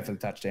 Didn't go for the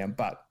touchdown,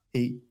 but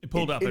he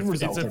pulled up.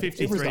 It's a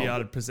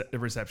 53-yard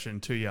reception,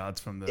 2 yards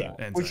from the end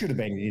zone. Which should have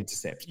been an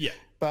intercept. Yeah.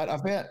 But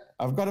I've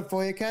got it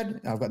for you, Kad.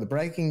 I've got the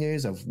breaking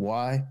news of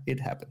why it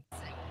happened.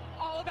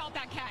 All about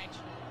that catch.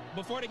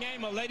 Before the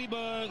game, a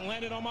ladybug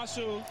landed on my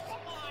shoe.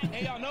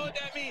 And y'all know what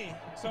that means.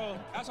 So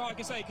that's all I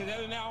can say, because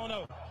other than that, I don't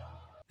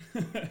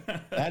know.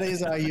 That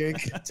is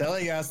Ayuk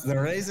telling us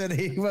the reason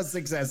he was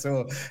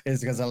successful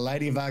is because a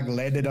ladybug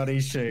landed on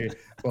his shoe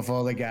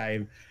before the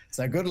game.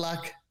 So good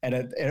luck. And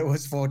it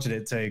was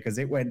fortunate too, because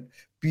it went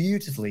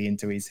beautifully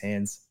into his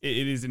hands.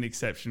 It is an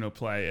exceptional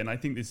play. And I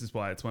think this is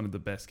why it's one of the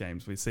best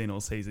games we've seen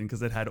all season,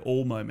 because it had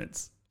all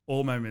moments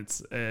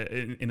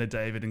in a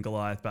David and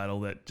Goliath battle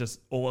that just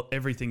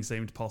everything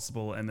seemed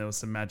possible, and there was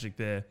some magic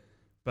there.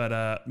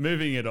 But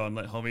moving it on,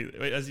 Hulmy,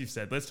 as you've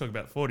said, let's talk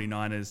about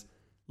 49ers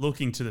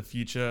looking to the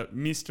future.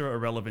 Mr.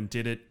 Irrelevant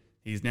did it.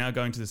 He's now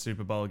going to the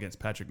Super Bowl against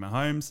Patrick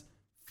Mahomes.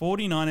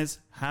 49ers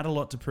had a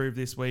lot to prove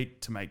this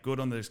week to make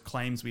good on those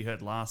claims we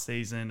heard last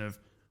season of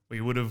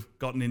we would have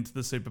gotten into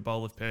the Super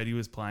Bowl if Purdy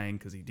was playing,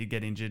 because he did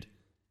get injured.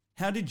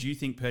 How did you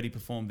think Purdy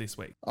performed this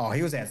week? Oh,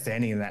 he was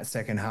outstanding in that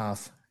second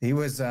half. He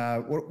was.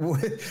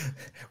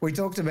 We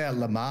talked about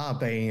Lamar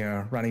being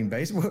a running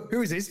beast.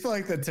 Who is this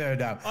bloke that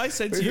turned up? I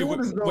said to you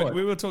when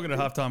we were talking at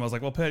halftime, I was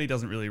like, "Well, Purdy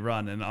doesn't really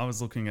run," and I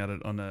was looking at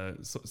it on a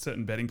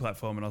certain betting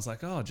platform, and I was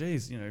like, "Oh,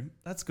 geez,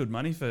 that's good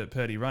money for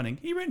Purdy running.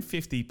 He ran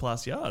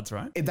 50+ yards,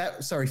 right?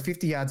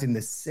 50 yards in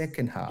the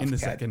second half. In the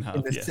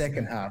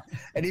second half,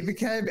 and he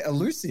became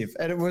elusive,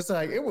 and it was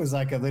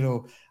like a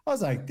little. I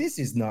was like, "This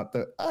is not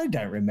the. I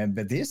don't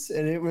remember this,"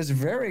 and it was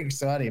very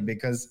exciting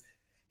because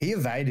he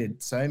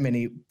evaded so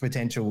many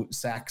potential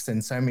sacks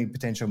and so many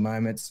potential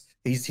moments.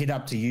 He's hit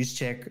up to use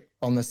check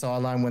on the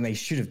sideline when they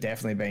should have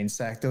definitely been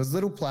sacked. There was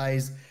little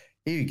plays.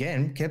 He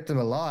again kept them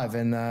alive,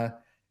 and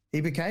he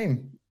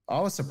became.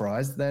 I was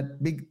surprised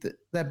that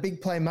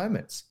big play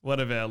moments. One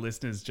of our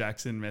listeners,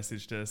 Jackson,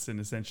 messaged us and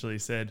essentially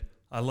said,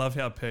 "I love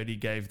how Purdy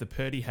gave the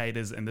Purdy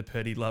haters and the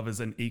Purdy lovers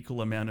an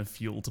equal amount of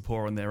fuel to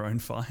pour on their own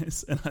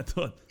fires." And I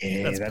thought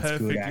that's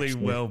perfectly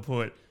well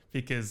put.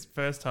 Because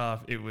first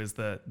half, it was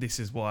this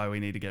is why we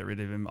need to get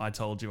rid of him. I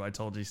told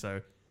you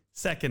so.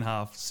 Second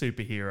half,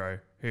 superhero,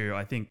 who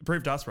I think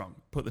proved us wrong,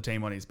 put the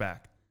team on his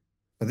back.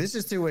 But this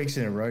is 2 weeks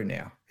in a row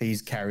now.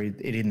 He's carried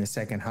it in the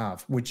second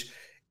half, which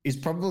is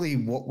probably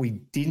what we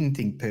didn't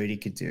think Purdy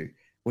could do.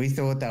 We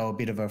thought they were a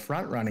bit of a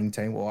front-running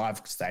team. Well,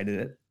 I've stated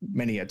it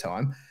many a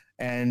time.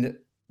 And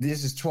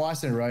this is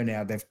twice in a row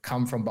now they've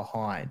come from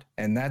behind.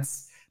 And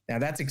that's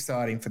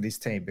exciting for this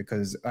team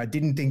because I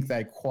didn't think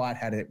they quite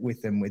had it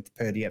with them with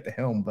Purdy at the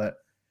helm, but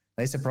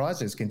they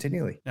surprised us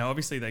continually. Now,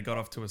 obviously, they got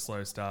off to a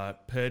slow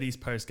start. Purdy's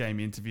post-game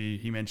interview,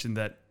 he mentioned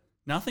that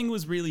nothing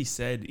was really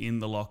said in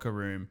the locker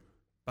room,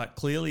 but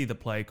clearly the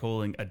play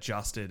calling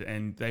adjusted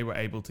and they were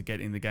able to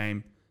get in the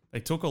game. They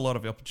took a lot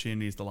of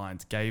opportunities the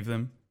Lions gave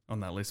them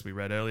on that list we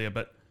read earlier,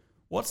 but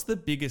what's the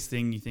biggest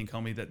thing you think,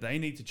 Hulmy, that they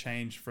need to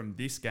change from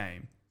this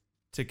game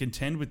to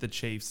contend with the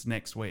Chiefs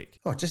next week?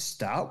 Oh, just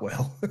start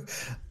well.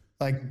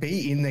 Like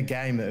be in the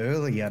game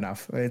early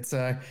enough. It's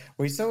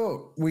we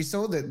saw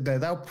that they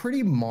were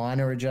pretty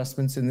minor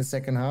adjustments in the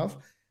second half.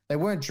 They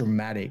weren't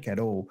dramatic at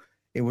all.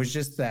 It was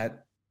just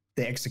that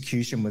the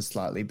execution was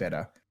slightly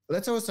better.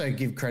 Let's also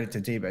give credit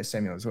to Deebo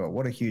Samuel as well.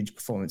 What a huge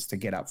performance to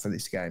get up for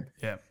this game.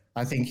 Yeah,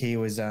 I think he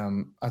was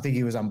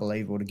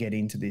unbelievable to get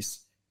into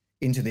this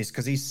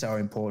because he's so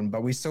important.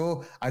 But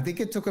I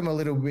think it took him a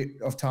little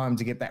bit of time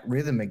to get that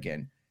rhythm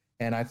again,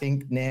 and I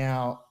think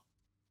now.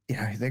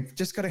 They've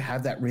just got to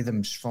have that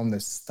rhythm from the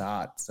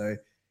start. So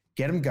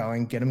get them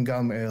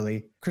going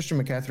early.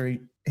 Christian McCaffrey,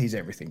 he's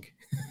everything.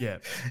 Yeah.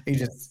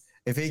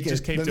 If he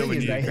just keep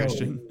doing you,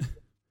 Christian.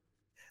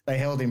 They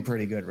held him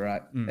pretty good,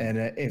 right? And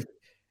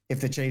if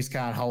the Chiefs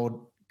can't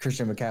hold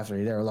Christian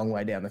McCaffrey, they're a long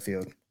way down the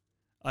field.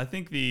 I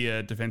think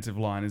the defensive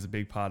line is a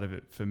big part of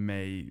it for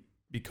me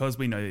because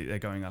we know that they're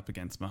going up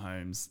against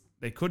Mahomes.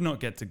 They could not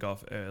get to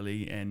Goff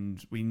early,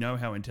 and we know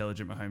how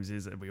intelligent Mahomes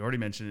is. We already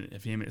mentioned it,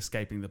 of him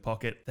escaping the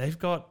pocket. They've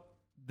got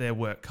their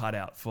work cut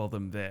out for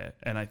them there.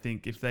 And I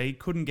think if they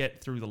couldn't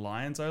get through the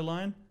Lions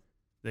O-line,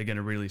 they're going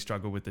to really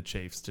struggle with the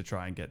Chiefs to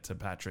try and get to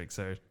Patrick.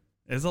 So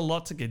there's a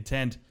lot to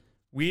contend.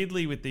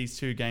 Weirdly, with these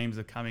two games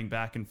of coming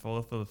back and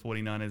forth for the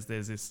 49ers,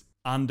 there's this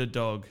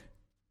underdog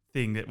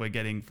thing that we're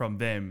getting from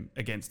them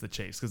against the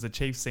Chiefs because the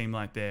Chiefs seem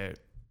like they're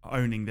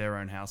owning their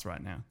own house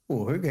right now.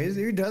 Well,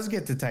 who does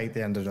get to take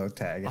the underdog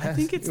tag? I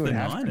think it's the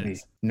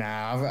Niners.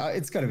 Nah,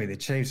 it's got to be the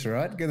Chiefs,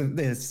 right?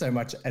 There's so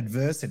much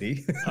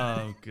adversity.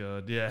 Oh,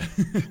 God, yeah.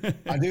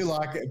 I do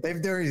like it. They're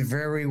very,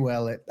 very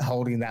well at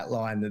holding that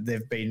line that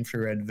they've been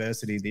through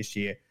adversity this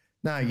year.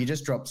 No, you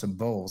just dropped some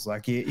balls.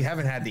 Like you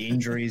haven't had the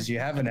injuries. You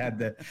haven't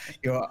had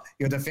your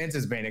defense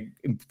has been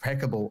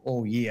impeccable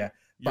all year.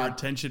 Your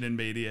attention in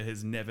media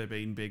has never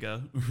been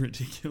bigger.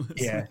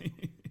 Ridiculously. Yeah.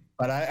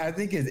 But I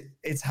think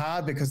it's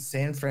hard because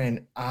San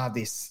Fran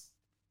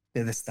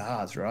they're the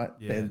stars, right?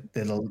 Yeah.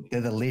 They're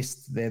the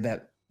list. They're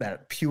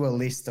that pure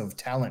list of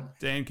talent.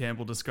 Dan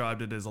Campbell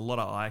described it as a lot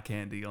of eye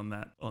candy on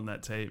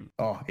that team.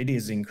 Oh, it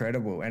is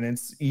incredible. And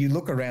you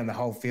look around the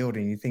whole field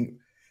and you think,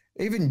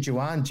 even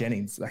Juwan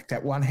Jennings, like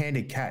that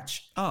one-handed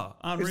catch. Oh,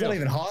 unreal. It's not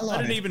even highlighted. I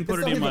didn't even put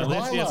it in my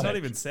list. Yeah, it's not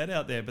even set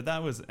out there, but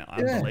that was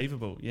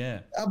unbelievable. Yeah.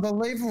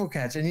 Unbelievable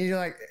catch. And you're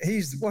like,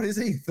 what is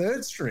he?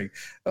 Third string.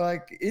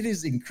 Like, it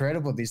is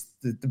incredible.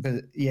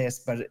 Yes,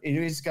 but it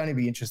is going to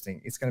be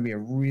interesting. It's going to be a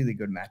really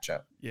good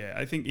matchup. Yeah,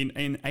 I think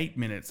in 8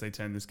 minutes, they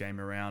turned this game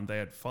around. They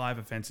had 5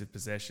 offensive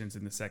possessions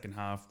in the second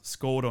half,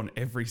 scored on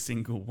every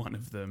single one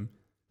of them.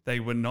 They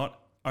were not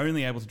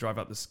only able to drive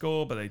up the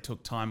score, but they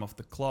took time off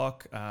the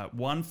clock.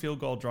 1 field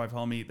goal drive,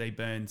 Hulmy, they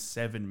burned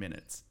 7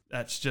 minutes.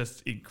 That's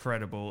just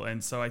incredible.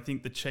 And so I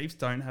think the Chiefs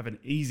don't have an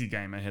easy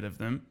game ahead of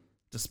them.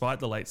 Despite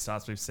the late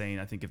starts we've seen,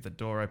 I think if the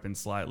door opens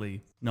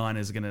slightly,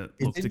 Niners are going to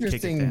look to kick it down.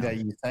 It's interesting that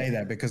you say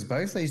that because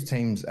both these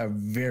teams are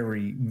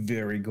very,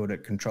 very good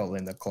at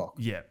controlling the clock.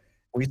 Yeah.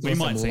 We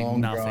might see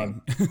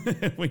nothing.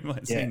 We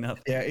might see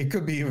nothing. Yeah, it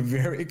could be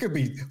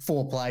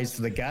 4 plays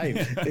for the game.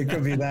 It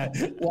could be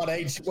that one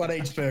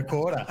each per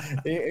quarter.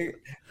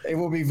 It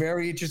will be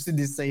very interesting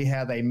to see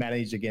how they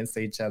manage against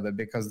each other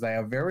because they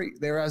are very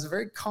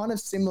kind of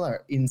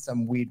similar in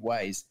some weird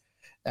ways,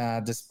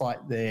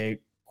 despite their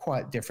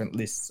quite different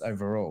lists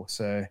overall.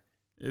 So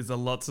there's a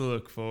lot to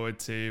look forward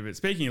to. But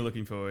speaking of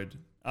looking forward,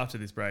 after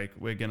this break,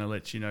 we're going to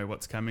let you know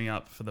what's coming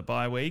up for the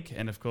bye week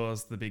and, of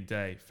course, the big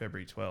day,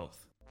 February 12th.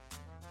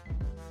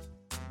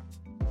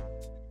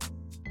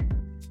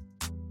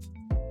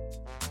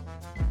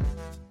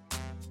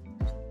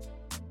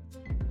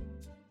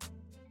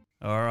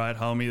 All right,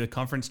 Hulmy, the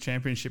conference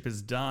championship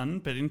is done.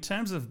 But in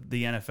terms of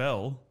the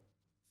NFL,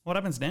 what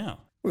happens now?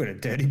 We've got a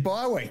dirty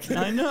bye week.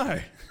 I know.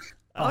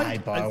 I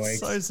hate bye I'm weeks.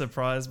 so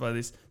surprised by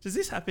this. Does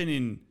this happen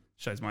in,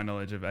 shows my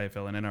knowledge of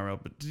AFL and NRL,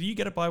 but do you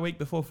get a bye week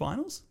before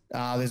finals?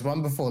 There's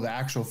one before the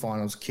actual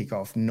finals kick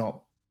off,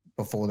 not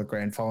before the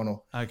grand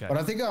final. Okay. But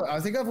I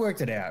think I've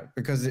worked it out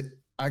because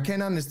I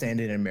can understand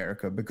it in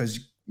America, because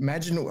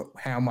imagine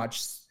how much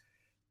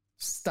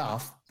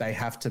stuff they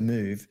have to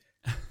move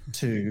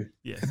to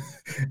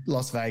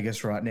Las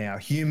Vegas right now.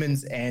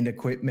 Humans and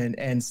equipment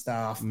and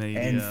staff,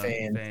 media, and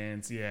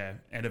fans,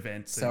 and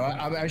events. So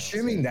I'm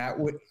assuming that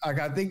would,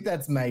 I think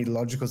that's made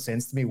logical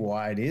sense to me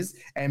why it is.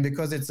 And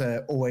because it's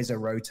always a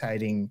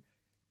rotating,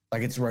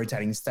 it's a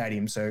rotating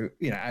stadium. So,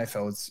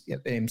 AFL is the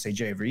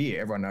MCG every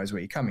year. Everyone knows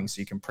where you're coming,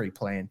 so you can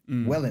pre-plan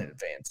well in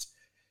advance.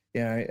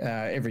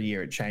 Every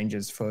year it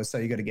changes so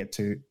you got to get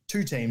to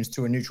two teams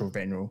to a neutral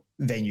venue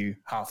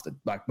most of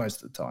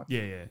the time.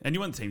 Yeah. And you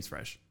want the teams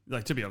fresh.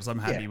 To be honest, I'm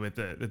happy with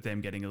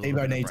them getting a little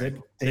Devo bit needs of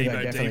it.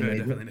 Devo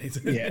definitely needs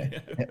it. Yeah.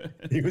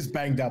 He was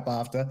banged up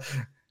after.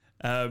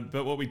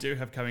 But what we do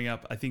have coming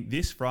up, I think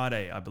this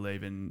Friday, I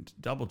believe, and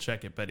double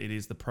check it, but it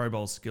is the Pro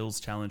Bowl Skills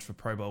Challenge for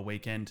Pro Bowl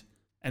weekend.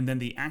 And then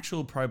the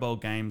actual Pro Bowl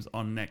games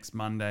on next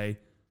Monday.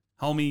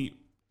 Hulmy,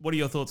 what are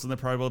your thoughts on the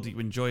Pro Bowl? Do you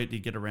enjoy it? Do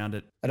you get around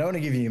it? I don't want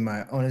to give you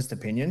my honest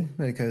opinion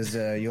because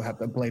you'll have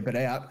to bleep it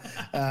out.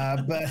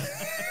 But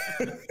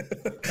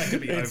that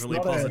could be overly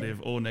positive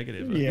or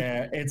negative.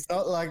 Yeah, it's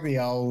not like the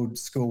old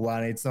school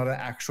one. It's not an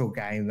actual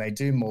game. They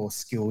do more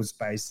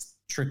skills-based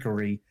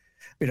trickery,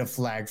 bit of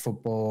flag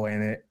football,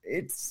 and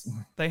it's.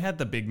 They had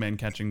the big men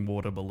catching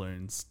water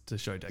balloons to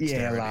show dexterity.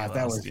 Yeah,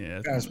 that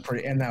was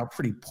pretty, and they were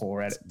pretty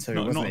poor at it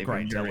too. Not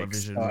great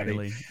television,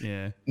 really.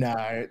 Yeah.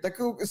 No,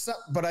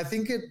 but I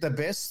think the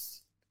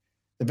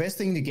best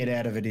thing to get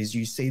out of it is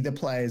you see the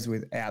players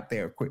without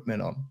their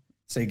equipment on,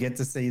 so you get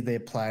to see their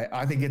play.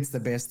 I think it's the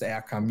best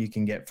outcome you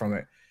can get from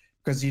it,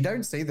 because you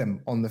don't see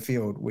them on the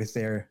field with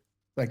their.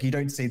 You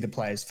don't see the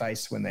player's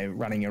face when they're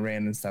running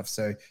around and stuff.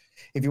 So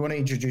if you want to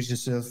introduce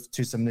yourself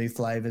to some new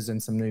flavors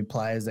and some new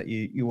players that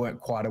you weren't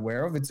quite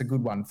aware of, it's a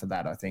good one for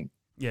that, I think.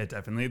 Yeah,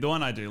 definitely. The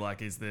one I do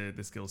like is the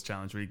skills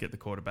challenge, where you get the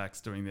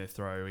quarterbacks doing their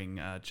throwing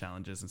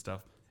challenges and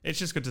stuff. It's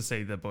just good to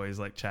see the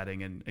boys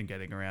chatting and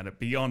getting around it.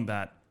 Beyond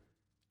that,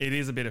 it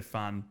is a bit of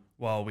fun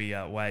while we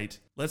wait.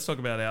 Let's talk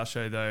about our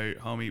show though,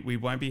 Hulmy. We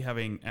won't be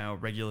having our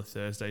regular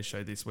Thursday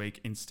show this week.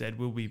 Instead,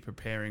 we'll be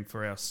preparing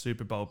for our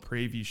Super Bowl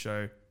preview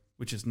show,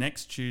 which is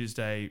next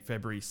Tuesday,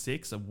 February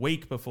 6th, a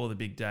week before the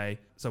big day.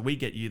 So we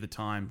get you the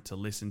time to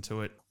listen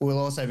to it. We'll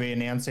also be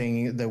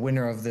announcing the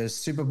winner of the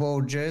Super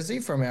Bowl jersey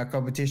from our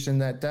competition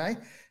that day.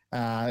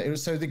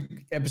 So the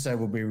episode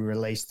will be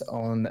released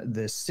on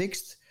the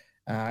 6th.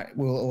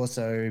 We'll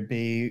also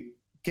be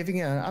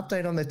giving an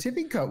update on the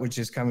tipping cup, which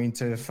is coming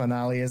to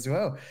finale as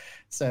well.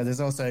 So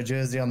there's also a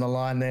jersey on the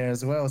line there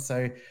as well.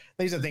 So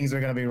these are things we're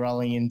going to be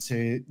rolling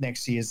into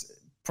next year's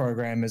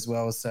program as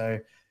well. So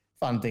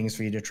fun things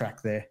for you to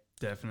track there.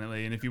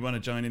 Definitely. And if you want to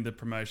join in the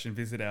promotion,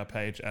 visit our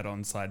page at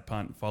Onside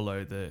Punt.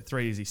 Follow the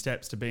 3 easy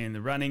steps to be in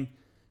the running.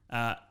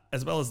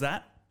 As well as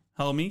that,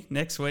 Hulmy,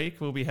 next week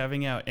we'll be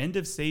having our end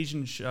of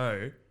season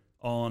show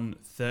on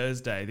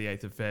Thursday, the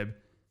 8th of Feb.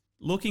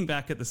 Looking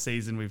back at the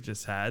season we've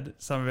just had,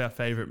 some of our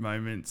favourite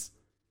moments,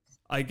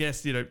 I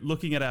guess,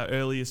 looking at our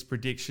earliest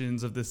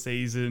predictions of the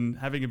season,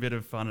 having a bit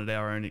of fun at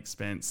our own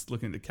expense,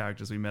 looking at the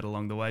characters we met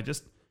along the way,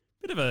 just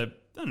a bit of a,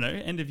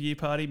 end of year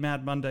party,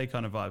 Mad Monday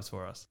kind of vibes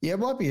for us. Yeah, it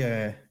might be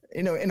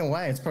in a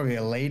way, it's probably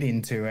a lead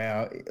into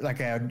our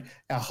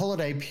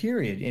holiday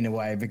period in a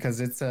way, because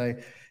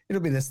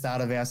it'll be the start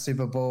of our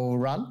Super Bowl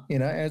run,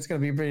 and it's going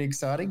to be pretty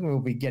exciting. We'll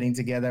be getting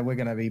together. We're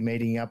going to be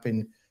meeting up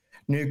in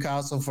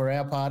Newcastle for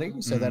our party,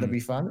 so that'll be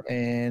fun.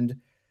 And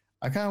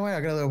I can't wait.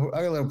 I got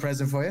a little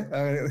present for you.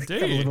 A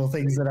couple little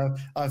things that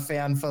I've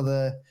found for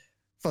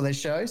the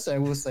show.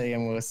 So we'll see.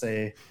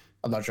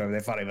 I'm not sure if they're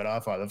funny, but I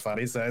find them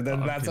funny. So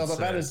that's all that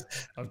matters.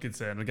 I'm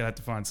concerned. I'm going to have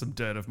to find some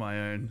dirt of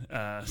my own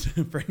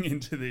to bring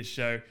into this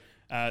show.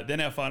 Then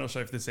our final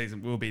show for the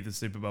season will be the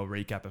Super Bowl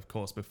recap, of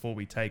course, before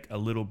we take a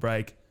little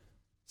break.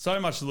 So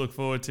much to look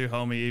forward to,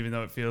 Hulmy, even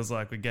though it feels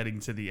like we're getting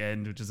to the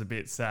end, which is a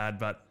bit sad,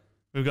 but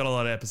we've got a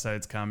lot of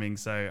episodes coming.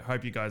 So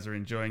hope you guys are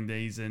enjoying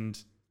these. And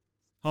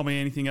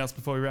Hulmy, anything else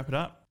before we wrap it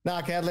up?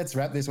 Nah, Kad, let's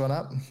wrap this one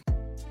up.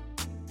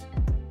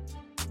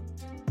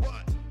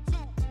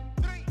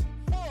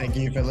 Thank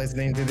you for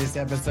listening to this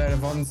episode of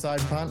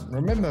Onside Punt.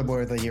 Remember,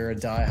 whether you're a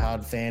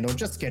diehard fan or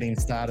just getting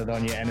started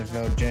on your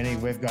NFL journey,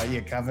 we've got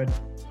you covered.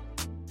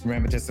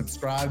 Remember to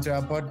subscribe to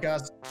our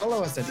podcast,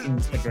 follow us at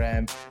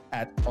Instagram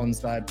at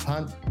Onside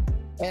Punt,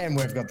 and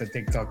we've got the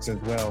TikToks as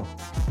well.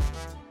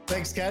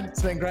 Thanks, Kad.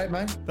 It's been great,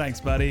 mate.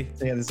 Thanks, buddy.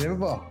 See you at the Super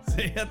Bowl.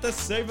 See you at the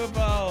Super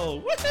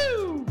Bowl.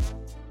 Woohoo!